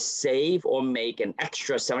able to save or make an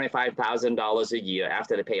extra $75,000 a year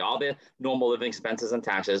after they pay all their normal living expenses and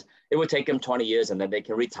taxes, it would take them 20 years and then they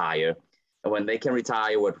can retire. And when they can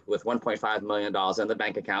retire with $1.5 million in the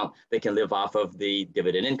bank account, they can live off of the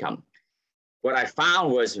dividend income. What I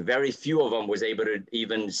found was very few of them was able to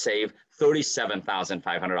even save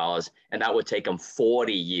 $37,500, and that would take them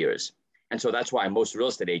 40 years. And so that's why most real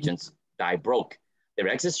estate agents die broke. Their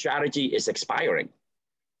exit strategy is expiring.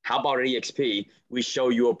 How about at eXp? We show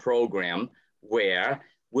you a program where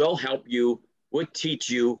we'll help you, we'll teach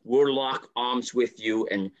you, we'll lock arms with you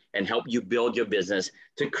and help you build your business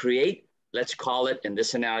to create, let's call it in this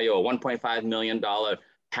scenario, a $1.5 million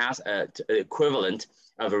equivalent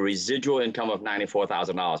of a residual income of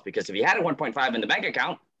 $94,000. Because if you had a 1.5 in the bank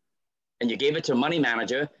account and you gave it to a money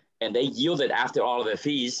manager and they yielded after all of their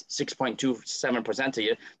fees 6.27% to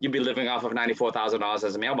you, you'd be living off of $94,000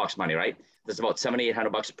 as a mailbox money, right? There's about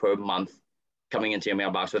 $700-800 per month coming into your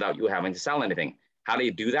mailbox without you having to sell anything. How do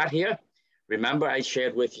you do that here? Remember, I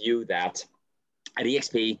shared with you that at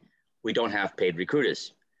eXp, we don't have paid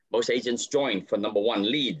recruiters. Most agents join for number one,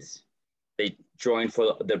 leads. They join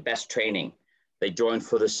for the best training. They join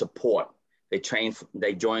for the support. They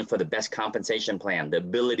join for the best compensation plan, the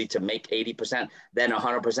ability to make 80%, then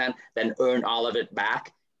 100%, then earn all of it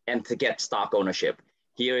back, and to get stock ownership.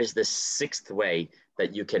 Here is the sixth way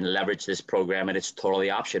that you can leverage this program, and it's totally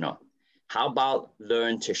optional. How about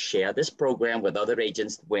learn to share this program with other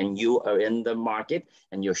agents when you are in the market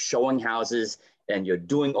and you're showing houses and you're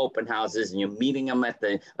doing open houses and you're meeting them at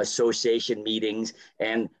the association meetings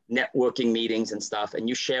and networking meetings and stuff, and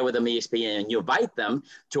you share with them eXp and you invite them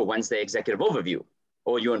to a Wednesday executive overview,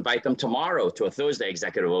 or you invite them tomorrow to a Thursday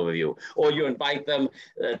executive overview, or you invite them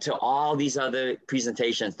to all these other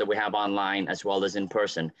presentations that we have online as well as in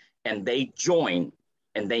person, and they join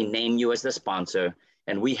and they name you as the sponsor,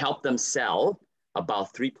 and we help them sell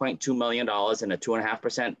about $3.2 million in a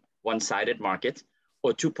 2.5% one-sided market,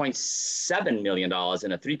 or $2.7 million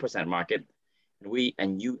in a 3% market.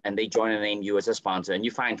 And they join and name you as a sponsor, and you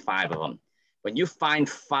find 5 of them. When you find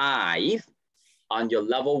 5 on your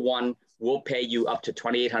level 1, we'll pay you up to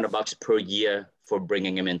 $2,800 per year for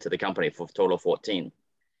bringing them into the company for a total of 14.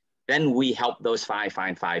 Then we help those 5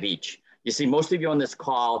 find 5 each. You see, most of you on this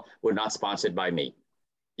call were not sponsored by me.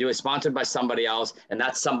 You were sponsored by somebody else, and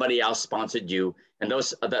that somebody else sponsored you, and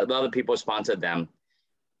the other people sponsored them.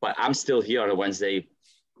 But I'm still here on a Wednesday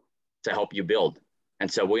to help you build.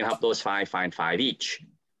 And so we're gonna help those 5 find 5 each.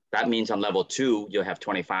 That means on level 2, you'll have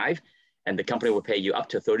 25, and the company will pay you up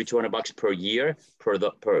to $3,200 per year per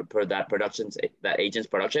that agent's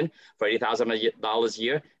production for $80,000 a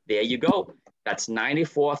year. There you go. That's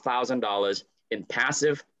 $94,000 in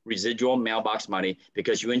passive residual mailbox money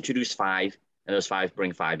because you introduce 5, and those 5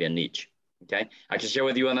 bring 5 in each. Okay, I can share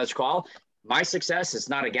with you on this call. My success is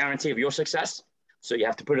not a guarantee of your success. So you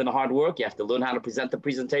have to put in the hard work. You have to learn how to present the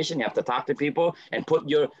presentation. You have to talk to people and put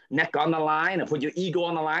your neck on the line and put your ego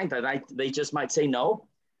on the line that they just might say no.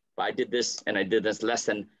 But I did this, and I did this less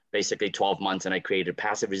than basically 12 months, and I created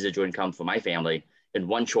passive residual income for my family in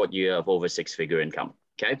one short year of over 6-figure income,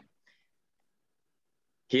 okay?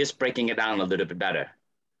 Here's breaking it down a little bit better.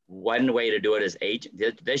 One way to do it is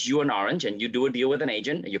there's you in orange, and you do a deal with an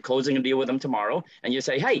agent, and you're closing a deal with them tomorrow, and you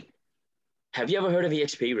say, hey, have you ever heard of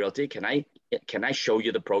eXp Realty? Can I show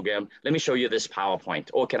you the program? Let me show you this PowerPoint.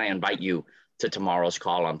 Or can I invite you to tomorrow's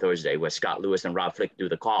call on Thursday where Scott Lewis and Rob Flick do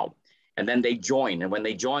the call? And then they join. And when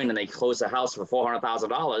they join and they close the house for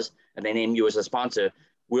 $400,000 and they name you as a sponsor,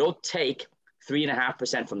 we'll take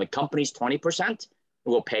 3.5% from the company's 20%.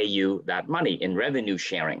 We'll pay you that money in revenue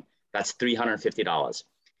sharing. That's $350.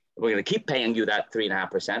 We're going to keep paying you that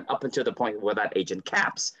 3.5% up until the point where that agent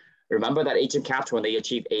caps. Remember that agent caps when they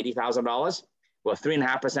achieve $80,000? Well,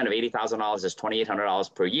 3.5% of $80,000 is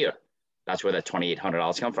 $2,800 per year. That's where that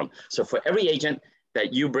 $2,800 come from. So for every agent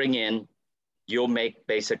that you bring in, you'll make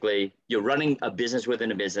basically, you're running a business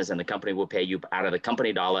within a business, and the company will pay you out of the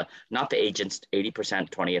company dollar, not the agent's 80%,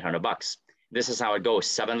 $2,800. This is how it goes,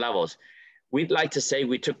 7 levels. We'd like to say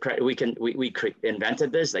we took credit, we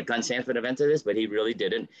invented this, like Glenn Sanford invented this, but he really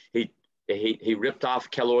didn't. He ripped off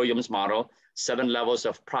Keller Williams' model, 7 levels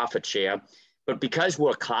of profit share. But because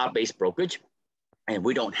we're a cloud-based brokerage and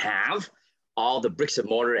we don't have all the bricks and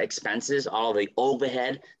mortar expenses, all the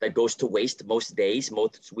overhead that goes to waste most days,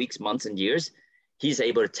 most weeks, months, and years, he's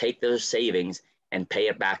able to take those savings and pay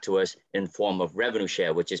it back to us in form of revenue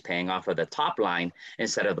share, which is paying off of the top line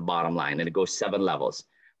instead of the bottom line. And it goes 7 levels,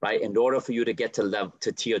 right? In order for you to get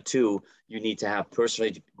to tier 2, you need to have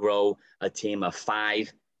personally grow a team of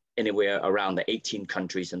 5 anywhere around the 18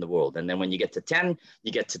 countries in the world. And then when you get to 10,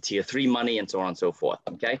 you get to tier 3 money and so on and so forth,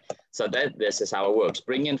 okay? So this is how it works.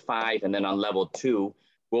 Bring in 5, and then on level 2,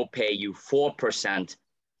 we'll pay you 4%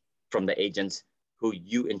 from the agents who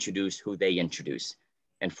you introduce, who they introduce.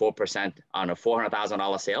 And 4% on a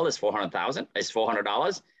 $400,000 sale is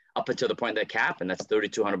 $400 up until the point of the cap, and that's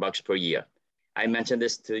 $3,200 per year. I mentioned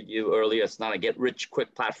this to you earlier. It's not a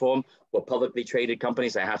get-rich-quick platform. We're publicly traded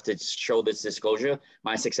companies. I have to show this disclosure.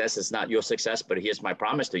 My success is not your success, but here's my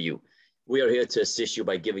promise to you. We are here to assist you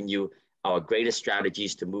by giving you our greatest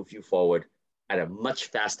strategies to move you forward at a much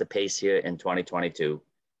faster pace here in 2022.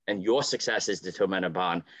 And your success is determined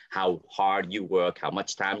upon how hard you work, how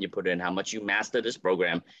much time you put in, how much you master this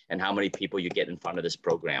program, and how many people you get in front of this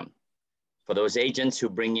program. For those agents who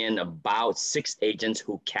bring in about 6 agents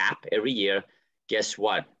who cap every year, guess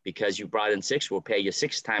what? Because you brought in 6, we'll pay you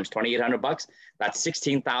 6 times $2,800. That's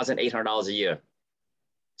 $16,800 a year.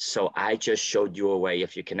 So I just showed you a way,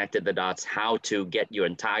 if you connected the dots, how to get your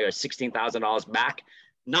entire $16,000 back,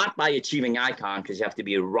 not by achieving icon, because you have to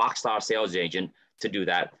be a rock star sales agent to do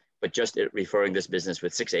that, but just referring this business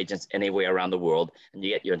with 6 agents anywhere around the world, and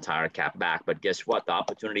you get your entire cap back. But guess what? The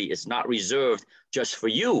opportunity is not reserved just for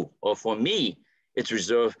you or for me. It's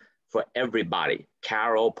reserved for everybody.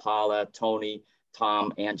 Carol, Paula, Tony,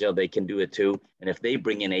 Tom, Angela, they can do it too. And if they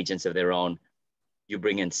bring in agents of their own, you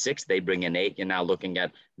bring in 6, they bring in 8, you're now looking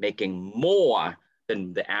at making more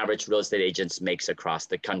than the average real estate agents makes across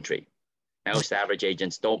the country. Most average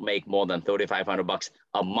agents don't make more than $3,500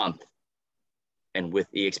 a month. And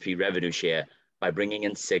with eXp revenue share, by bringing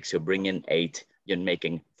in 6 or bring in 8, you're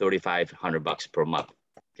making $3,500 per month.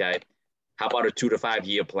 Okay. How about a 2 to 5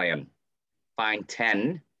 year plan? Find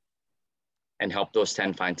 10 and help those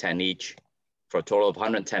 10 find 10 each for a total of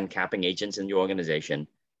 110 capping agents in your organization.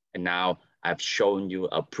 And now I've shown you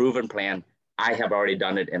a proven plan. I have already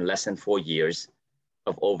done it in less than 4 years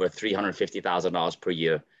of over $350,000 per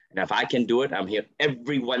year. And if I can do it, I'm here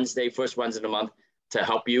every Wednesday, first Wednesday of the month to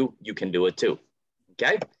help you. You can do it too.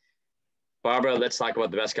 Okay. Barbara, let's talk about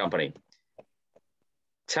the best company.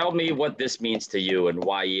 Tell me what this means to you and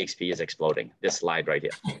why eXp is exploding. This slide right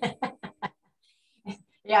here.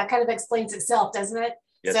 Yeah, it kind of explains itself, doesn't it?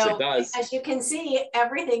 Yes, so it does. As you can see,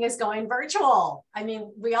 everything is going virtual. I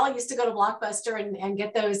mean, we all used to go to Blockbuster and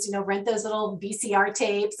get those, rent those little VCR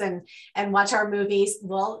tapes and watch our movies.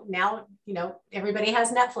 Well, now, everybody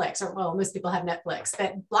has Netflix, or well, most people have Netflix,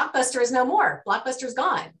 but Blockbuster is no more. Blockbuster's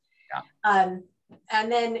gone. Yeah.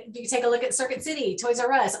 And then you take a look at Circuit City, Toys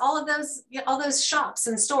R Us, all those shops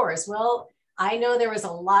and stores. Well, I know there was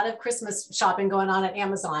a lot of Christmas shopping going on at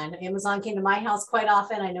Amazon. Amazon came to my house quite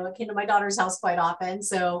often. I know it came to my daughter's house quite often.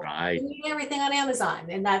 So right. You need everything on Amazon,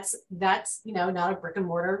 and that's not a brick and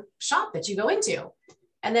mortar shop that you go into.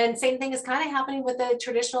 And then same thing is kind of happening with the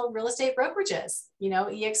traditional real estate brokerages.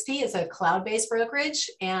 eXp is a cloud-based brokerage,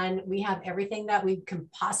 and we have everything that we can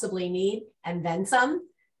possibly need and then some,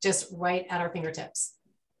 just right at our fingertips.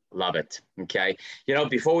 Love it. Okay.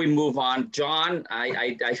 Before we move on, John,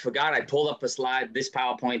 I forgot, I pulled up a slide. This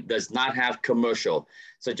PowerPoint does not have commercial.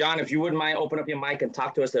 So John, if you wouldn't mind, open up your mic and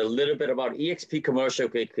talk to us a little bit about eXp commercial,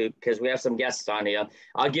 because we have some guests on here.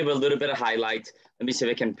 I'll give a little bit of highlight. Let me see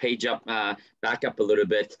if I can back up a little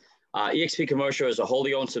bit. eXp commercial is a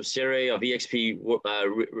wholly owned subsidiary of eXp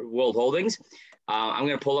World Holdings. I'm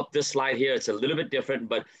going to pull up this slide here. It's a little bit different,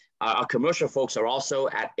 but our commercial folks are also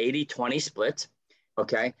at 80-20 split.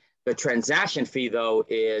 Okay. The transaction fee, though,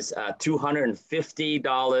 is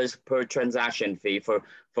 $250 per transaction fee for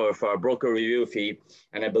a broker review fee.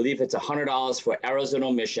 And I believe it's $100 for errors and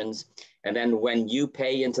omissions. And then when you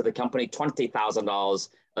pay into the company $20,000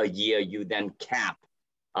 a year, you then cap.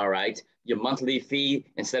 All right. Your monthly fee,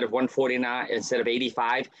 instead of $149, instead of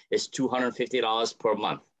 $85, is $250 per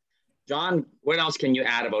month. John, what else can you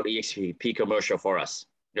add about eXp commercial for us,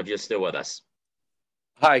 if you're still with us?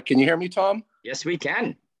 Hi, can you hear me, Tom? Yes, we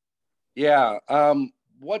can. Yeah.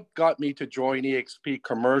 What got me to join eXp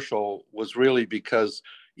Commercial was really because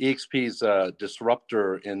eXp is a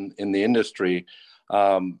disruptor in the industry.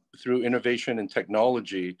 Through innovation and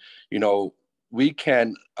technology, we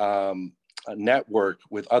can network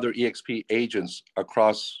with other eXp agents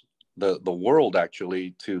across the world,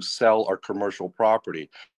 actually, to sell our commercial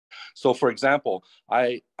property. So, for example,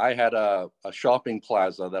 I had a shopping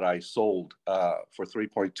plaza that I sold for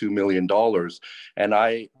 $3.2 million, and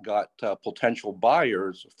I got potential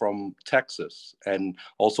buyers from Texas and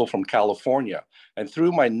also from California. And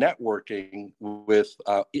through my networking with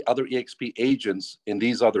other eXp agents in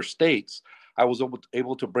these other states, I was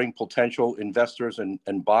able to bring potential investors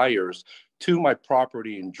and buyers to my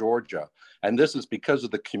property in Georgia. And this is because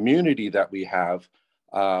of the community that we have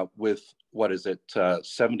with,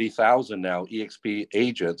 70,000 now eXp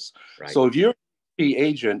agents. Right. So if you're an eXp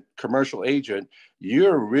agent, commercial agent,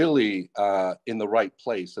 you're really in the right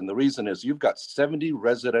place. And the reason is you've got 70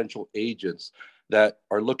 residential agents that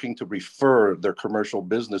are looking to refer their commercial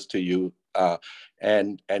business to you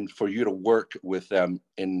and for you to work with them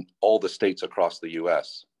in all the states across the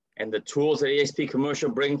US. And the tools that eXp Commercial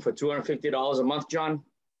bring for $250 a month, John?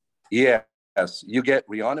 Yes, you get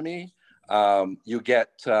Reonomy, you get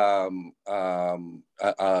a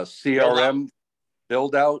CRM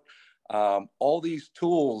build out. All these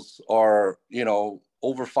tools are, you know,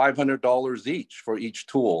 over $500 each for each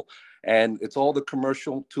tool. And it's all the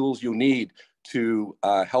commercial tools you need to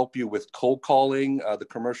help you with cold calling the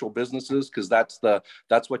commercial businesses, because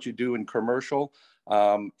that's what you do in commercial.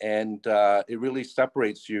 It really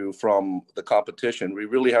separates you from the competition. We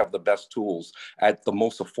really have the best tools at the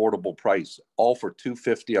most affordable price, all for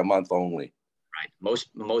 $250 a month only. Right.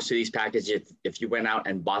 Most of these packages, if you went out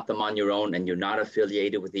and bought them on your own and you're not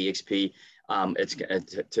affiliated with eXp, it's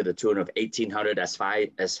to the tune of $1,800, as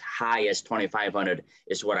high as $2,500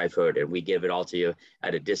 is what I've heard, and we give it all to you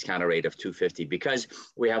at a discounted rate of $250 because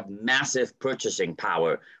we have massive purchasing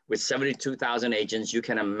power. With 72,000 agents, you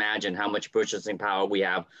can imagine how much purchasing power we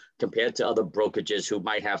have compared to other brokerages who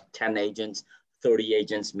might have 10 agents, 30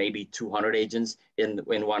 agents, maybe 200 agents in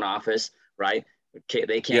one office, right?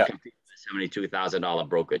 They can't compete with a $72,000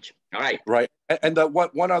 brokerage. All right. Right. And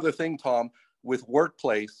one other thing, Tom, with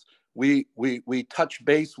Workplace, we touch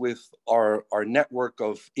base with our network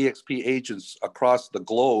of eXp agents across the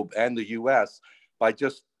globe and the US by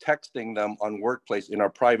just texting them on Workplace in our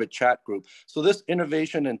private chat group. So this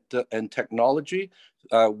innovation and technology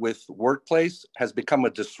with Workplace has become a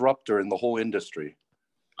disruptor in the whole industry.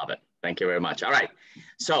 Love it. Thank you very much. All right.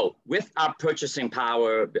 So with our purchasing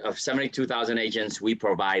power of 72,000 agents, we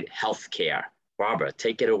provide healthcare. Barbara,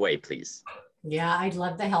 take it away, please. Yeah, I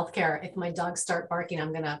love the healthcare. If my dogs start barking,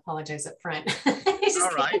 I'm going to apologize up front. All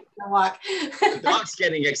right. Walk. The dog's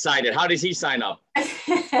getting excited. How does he sign up?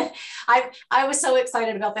 I was so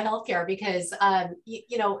excited about the healthcare because,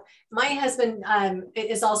 you know, my husband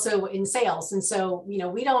is also in sales. And so, you know,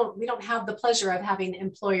 we don't have the pleasure of having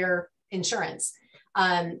employer insurance.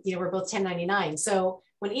 You know, we're both 1099. So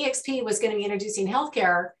when eXp was going to be introducing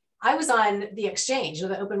healthcare, I was on the exchange or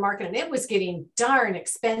the open market, and it was getting darn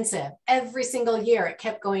expensive. Every single year it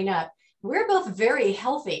kept going up. We're both very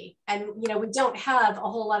healthy, and you know, we don't have a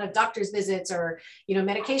whole lot of doctor's visits or, you know,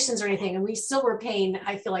 medications or anything, and we still were paying,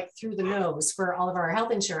 I feel like, through the nose for all of our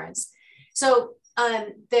health insurance. So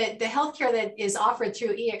the healthcare that is offered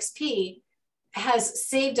through eXp has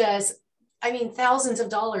saved us, I mean, thousands of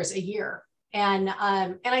dollars a year, and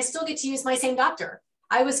I still get to use my same doctor.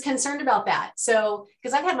 I was concerned about that. So,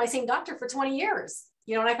 because I've had my same doctor for 20 years,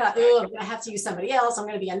 you know, and I thought, oh, I have to use somebody else. I'm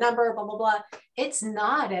going to be a number, blah, blah, blah. It's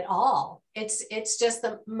not at all. It's just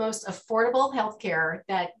the most affordable healthcare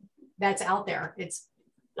that's out there. I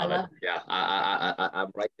love it. Yeah,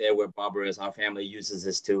 I'm right there where Barbara is. Our family uses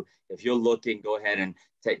this too. If you're looking, go ahead and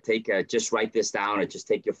just write this down, or just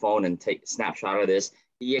take your phone and take a snapshot of this,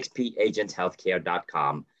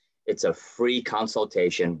 expagenthealthcare.com. It's a free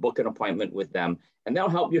consultation. Book an appointment with them, and they'll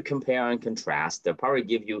help you compare and contrast. They'll probably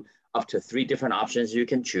give you up to 3 different options you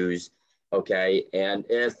can choose, okay? And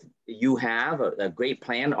if you have a great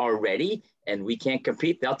plan already and we can't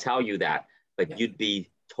compete, they'll tell you that. But you'd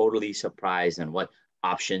be totally surprised in what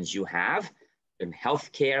options you have in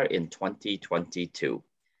healthcare in 2022.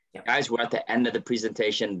 Guys, we're at the end of the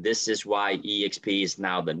presentation. This is why eXp is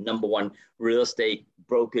now the #1 real estate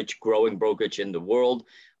brokerage, growing brokerage in the world.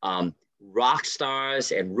 Rock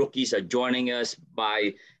stars and rookies are joining us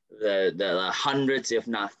by the hundreds, if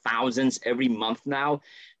not thousands, every month now.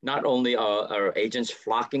 Not only are our agents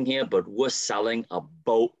flocking here, but we're selling a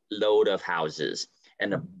boatload of houses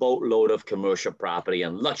and a boatload of commercial property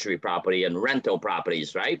and luxury property and rental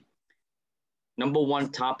properties, right?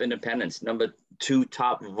 #1 top independents, #2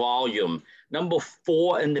 top volume,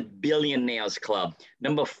 #4 in the billionaires club,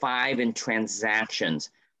 #5 in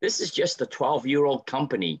transactions. This is just a 12-year-old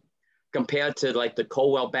company compared to like the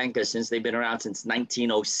Coldwell Bankers, since they've been around since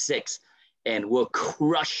 1906, and we're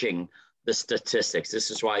crushing the statistics.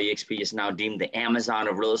 This is why eXp is now deemed the Amazon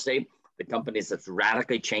of real estate, the companies that's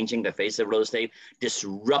radically changing the face of real estate,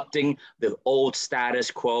 disrupting the old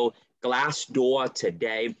status quo. Glassdoor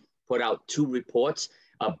today put out 2 reports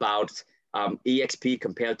about eXp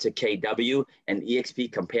compared to KW and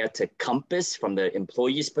eXp compared to Compass from the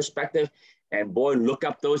employee's perspective. And boy, look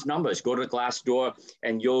up those numbers. Go to Glassdoor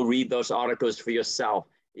and you'll read those articles for yourself.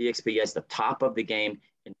 eXp is the top of the game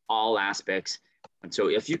in all aspects. And so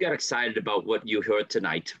if you get excited about what you heard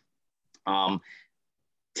tonight,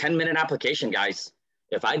 10-minute application, guys.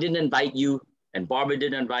 If I didn't invite you and Barbara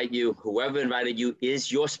didn't invite you, whoever invited you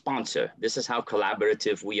is your sponsor. This is how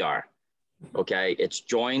collaborative we are. Okay, it's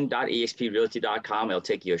join.exprealty.com. It'll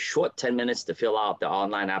take you a short 10 minutes to fill out the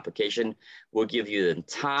online application. We'll give you the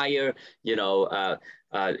entire,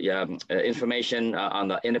 information on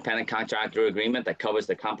the independent contractor agreement that covers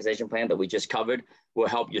the compensation plan that we just covered. We'll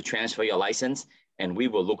help you transfer your license, and we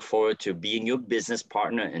will look forward to being your business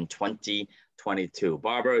partner in 2022.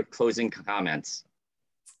 Barbara, closing comments.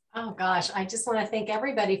 Oh gosh, I just want to thank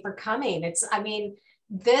everybody for coming.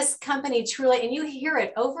 This company truly, and you hear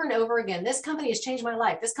it over and over again, this company has changed my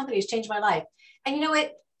life. This company has changed my life. And you know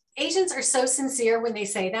what? Agents are so sincere when they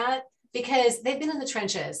say that, because they've been in the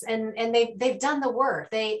trenches and they've done the work.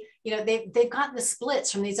 They've gotten the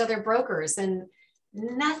splits from these other brokers, and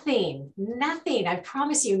nothing, I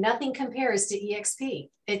promise you, nothing compares to eXp.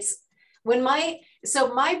 It's when my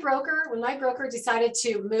broker decided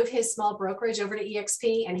to move his small brokerage over to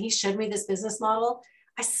eXp, and he showed me this business model,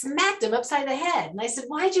 I smacked him upside the head. And I said,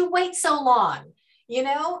 why'd you wait so long?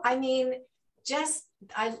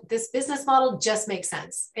 This business model just makes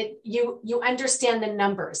sense. You understand the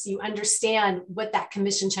numbers. You understand what that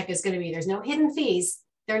commission check is going to be. There's no hidden fees.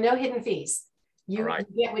 There are no hidden fees. You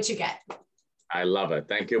get what you get. I love it.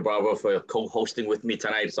 Thank you, Barbara, for co-hosting with me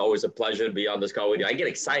tonight. It's always a pleasure to be on this call with you. I get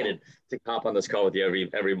excited to hop on this call with you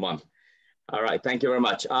every month. All right. Thank you very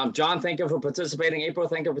much. John, thank you for participating. April,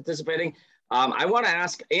 thank you for participating. I want to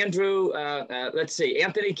ask Andrew, let's see,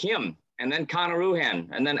 Anthony Kim, and then Connor Ruhan,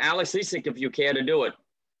 and then Alex Lisik, if you care to do it.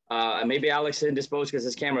 Maybe Alex indisposed because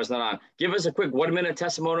his camera's not on. Give us a quick 1-minute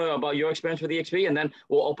testimonial about your experience with eXp, and then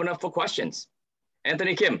we'll open up for questions.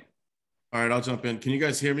 Anthony Kim. All right, I'll jump in. Can you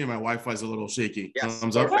guys hear me? My Wi-Fi is a little shaky. Yes,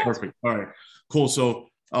 thumbs up. Perfect. All right, cool. So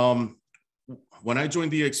when I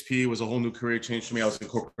joined eXp, it was a whole new career change for me. I was in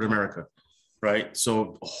corporate America, right?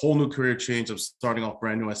 So a whole new career change of starting off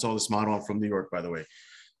brand new. I saw this model. I'm from New York, by the way.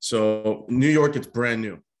 So New York, it's brand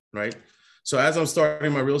new, right? So as I'm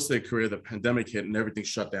starting my real estate career, the pandemic hit and everything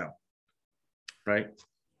shut down, right?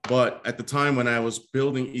 But at the time when I was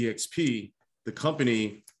building eXp, the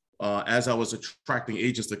company, as I was attracting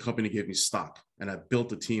agents, the company gave me stock, and I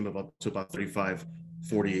built a team of up to about 35,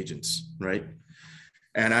 40 agents, right?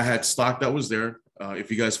 And I had stock that was there.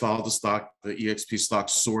 If you guys followed the stock, the eXp stock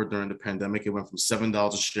soared during the pandemic. It went from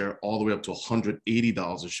 $7 a share all the way up to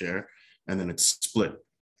 $180 a share, and then it split,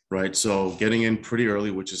 right? So getting in pretty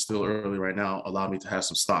early, which is still early right now, allowed me to have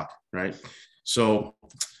some stock, right? So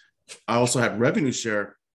I also had revenue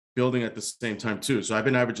share building at the same time too. So I've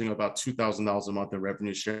been averaging about $2,000 a month in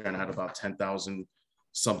revenue share, and I had about 10,000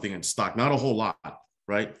 something in stock. Not a whole lot,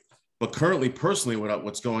 right? But currently, personally,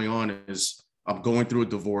 what's going on is I'm going through a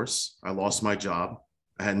divorce. I lost my job.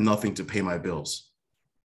 I had nothing to pay my bills.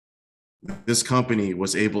 This company I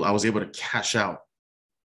was able to cash out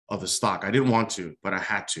of the stock. I didn't want to, but I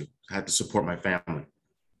had to. I had to support my family,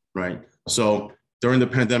 right? So during the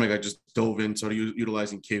pandemic, I just dove in, started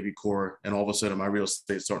utilizing KV Core, and all of a sudden my real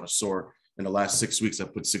estate starting to soar. In the last 6 weeks, I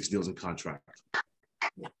put 6 deals in contract.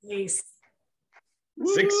 Nice.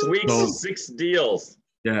 6 weeks, So, 6 deals.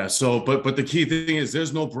 Yeah. So, but the key thing is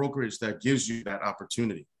there's no brokerage that gives you that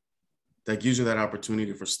opportunity,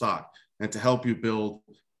 for stock and to help you build,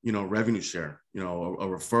 revenue share, a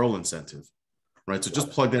referral incentive, right? So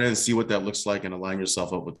just plug that in and see what that looks like and align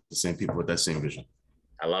yourself up with the same people with that same vision.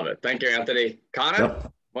 I love it. Thank you, Anthony.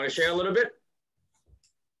 Connor, want to share a little bit?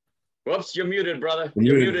 Whoops, you're muted, brother.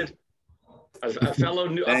 You're muted. A fellow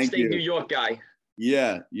upstate New York guy.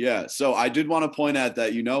 Yeah. So I did want to point out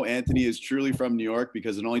that, Anthony is truly from New York,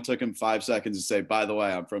 because it only took him 5 seconds to say, by the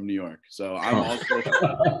way, I'm from New York. So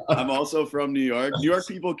I'm also from New York. New York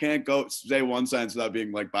people can't go say one sentence without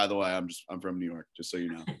being like, by the way, I'm from New York, just so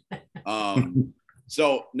you know.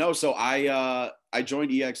 So I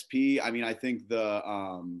joined eXp. I mean, I think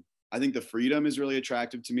the freedom is really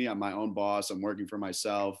attractive to me. I'm my own boss. I'm working for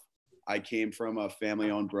myself. I came from a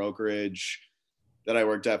family-owned brokerage that I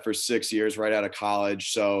worked at for 6 years right out of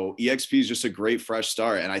college. So eXp is just a great fresh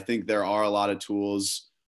start. And I think there are a lot of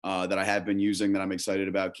tools that I have been using that I'm excited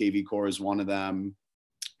about. KV Core is one of them.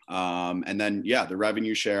 And then, the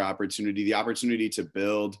revenue share opportunity, the opportunity to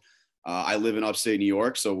build. I live in upstate New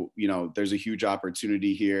York. So, there's a huge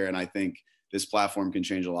opportunity here. And I think this platform can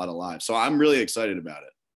change a lot of lives. So I'm really excited about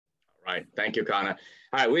it. All right. Thank you, Connor.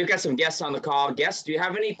 All right. We've got some guests on the call. Guests, do you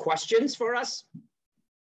have any questions for us?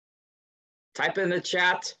 Type in the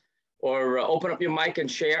chat or open up your mic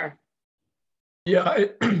and share. Yeah,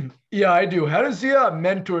 I do. How does the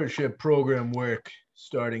mentorship program work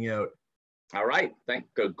starting out? All right.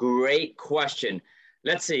 Great question.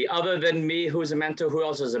 Let's see. Other than me, who's a mentor? Who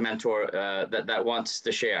else is a mentor that wants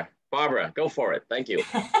to share? Barbara, go for it. Thank you.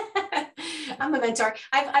 I'm a mentor.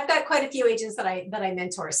 I've got quite a few agents that I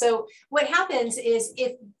mentor. So what happens is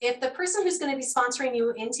if the person who's going to be sponsoring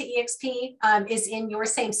you into eXp is in your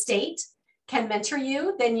same state, can mentor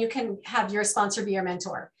you, then you can have your sponsor be your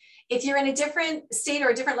mentor. If you're in a different state or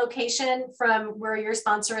a different location from where your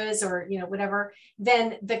sponsor is, or whatever,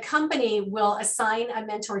 then the company will assign a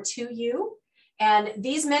mentor to you. And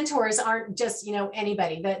these mentors aren't just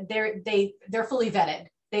anybody. That they're fully vetted.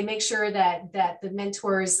 They make sure that the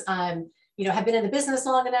mentors have been in the business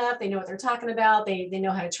long enough. They know what they're talking about. They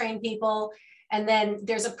know how to train people. And then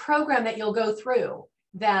there's a program that you'll go through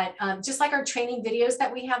that just like our training videos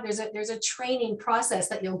that we have, there's a training process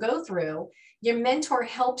that you'll go through. Your mentor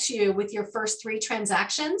helps you with your first 3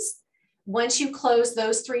 transactions. Once you close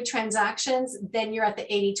those 3 transactions, then you're at the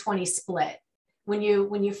 80-20 split. When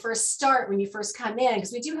you first start, when you first come in,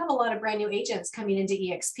 because we do have a lot of brand new agents coming into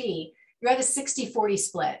eXp, you're at a 60-40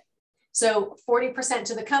 split. So 40%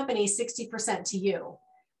 to the company, 60% to you.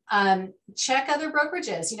 Check other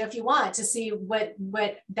brokerages, if you want to see what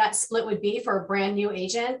that split would be for a brand new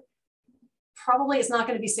agent. Probably it's not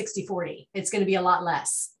going to be 60-40. It's going to be a lot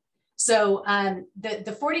less. So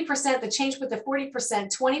the 40%, the change with the 40%,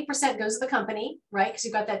 20% goes to the company, right? Because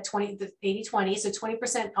you've got that 80-20. So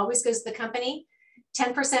 20% always goes to the company,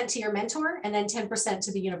 10% to your mentor, and then 10%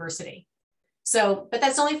 to the university. So, but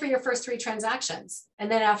that's only for your first 3 transactions. And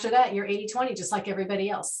then after that, you're 80-20, just like everybody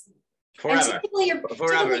else. Forever.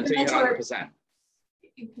 Forever until you hit 100%.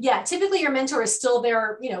 Yeah, typically your mentor is still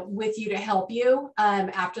there, with you to help you.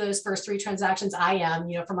 After those first 3 transactions, I am,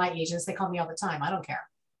 for my agents, they call me all the time. I don't care.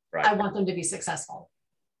 Right. I want them to be successful.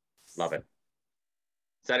 Love it.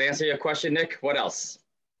 Does that answer your question, Nick? What else?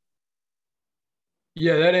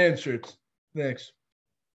 Yeah, that answered. Thanks.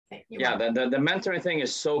 Yeah, the mentoring thing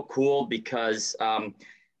is so cool because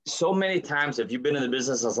so many times, if you've been in the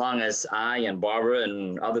business as long as I and Barbara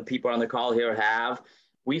and other people on the call here have,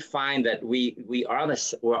 we find that we're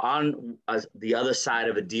on the other side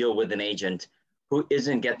of a deal with an agent who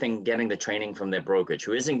isn't getting the training from their brokerage,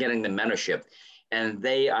 who isn't getting the mentorship. And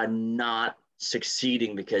they are not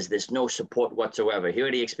succeeding because there's no support whatsoever. Here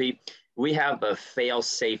at eXp, we have a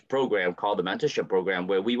fail-safe program called the mentorship program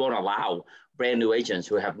where we won't allow brand new agents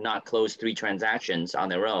who have not closed 3 transactions on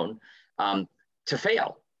their own to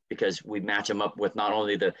fail, because we match them up with not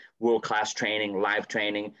only the world-class training, live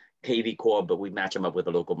training, KV Core, but we match them up with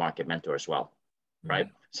a local market mentor as well, right?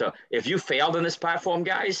 So if you failed in this platform,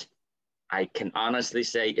 guys, I can honestly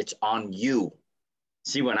say it's on you.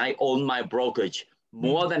 See, when I own my brokerage,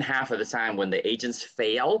 more than half of the time when the agents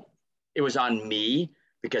fail, it was on me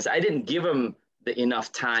because I didn't give them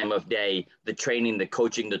enough time of day, the training, the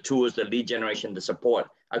coaching, the tools, the lead generation, the support.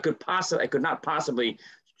 I could not possibly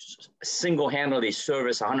single-handedly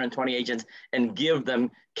service 120 agents and give them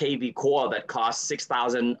KV Core that costs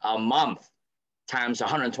 $6,000 a month times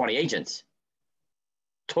 120 agents.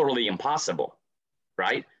 Totally impossible,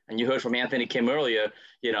 right? And you heard from Anthony Kim earlier,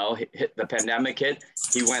 the pandemic hit.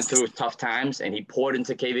 He went through tough times and he poured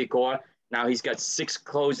into KV Core. Now he's got 6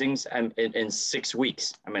 closings in 6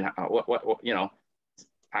 weeks. I mean,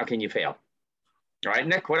 how can you fail? All right,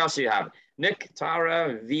 Nick, what else do you have? Nick,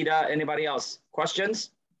 Tara, Vida, anybody else?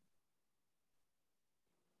 Questions?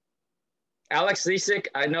 Alex Lisik,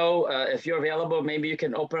 I know if you're available, maybe you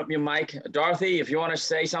can open up your mic. Dorothy, if you want to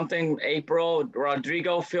say something, April,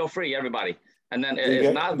 Rodrigo, feel free, everybody. And then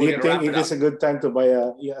if not, we're going to wrap it up. It is a good time to buy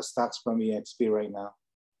stocks from eXp right now?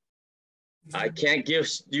 I can't give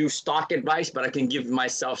you stock advice, but I can give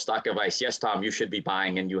myself stock advice. Yes, Tom, you should be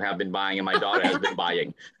buying, and you have been buying, and my daughter has been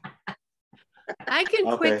buying. I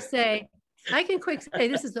can quick say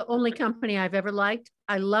this is the only company I've ever liked.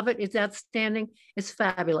 I love it. It's outstanding. It's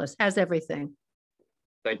fabulous. Has everything.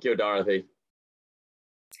 Thank you, Dorothy.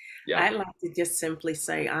 Yeah. I'd like to just simply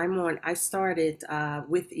say I started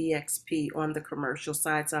with eXp on the commercial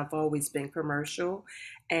side, so I've always been commercial.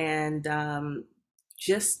 And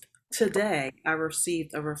just today, I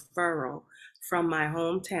received a referral from my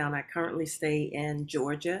hometown. I currently stay in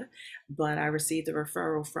Georgia, but I received a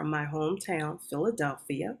referral from my hometown,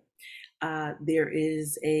 Philadelphia. There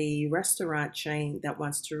is a restaurant chain that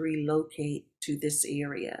wants to relocate to this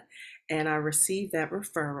area. And I received that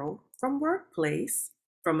referral from Workplace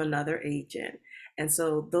from another agent. And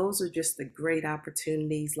so those are just the great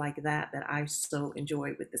opportunities like that I so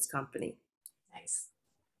enjoy with this company. Nice.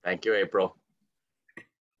 Thank you, April.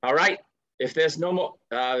 All right. If there's no more,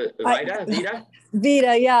 Vida?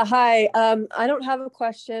 Vida, yeah, hi. I don't have a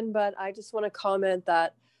question, but I just want to comment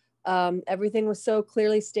that everything was so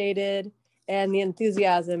clearly stated, and the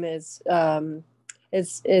enthusiasm is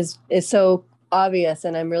so obvious,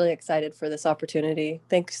 and I'm really excited for this opportunity.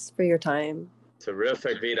 Thanks for your time.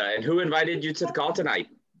 Terrific, Vita. And who invited you to the call tonight?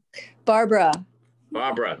 Barbara.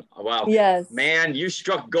 Barbara. Wow. Yes. Man, you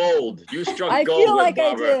struck gold. You struck I gold feel with like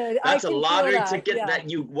Barbara. I did. That's a lottery ticket yeah. that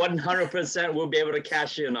you 100% will be able to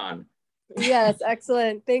cash in on. Yes,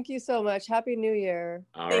 excellent. Thank you so much. Happy New Year.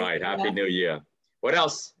 All right. Happy New Year. What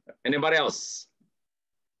else? Anybody else?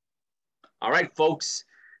 All right, folks.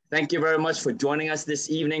 Thank you very much for joining us this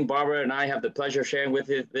evening. Barbara and I have the pleasure of sharing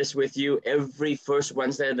this with you every first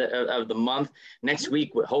Wednesday of the month. Next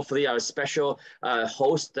week, hopefully our special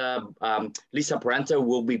host, Lisa Parenta,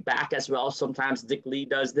 will be back as well. Sometimes Dick Lee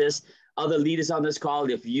does this. Other leaders on this call,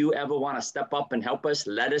 if you ever want to step up and help us,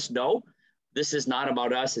 let us know. This is not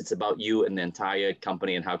about us. It's about you and the entire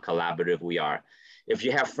company and how collaborative we are. If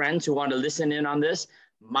you have friends who want to listen in on this,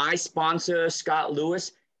 my sponsor, Scott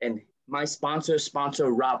Lewis, and my sponsor,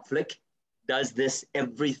 Rob Flick, does this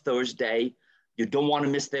every Thursday. You don't want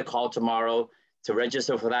to miss their call tomorrow. To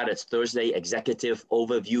register for that, it's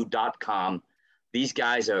thursdayexecutiveoverview.com. These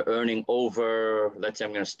guys are earning over, let's say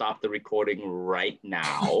I'm going to stop the recording right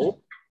now.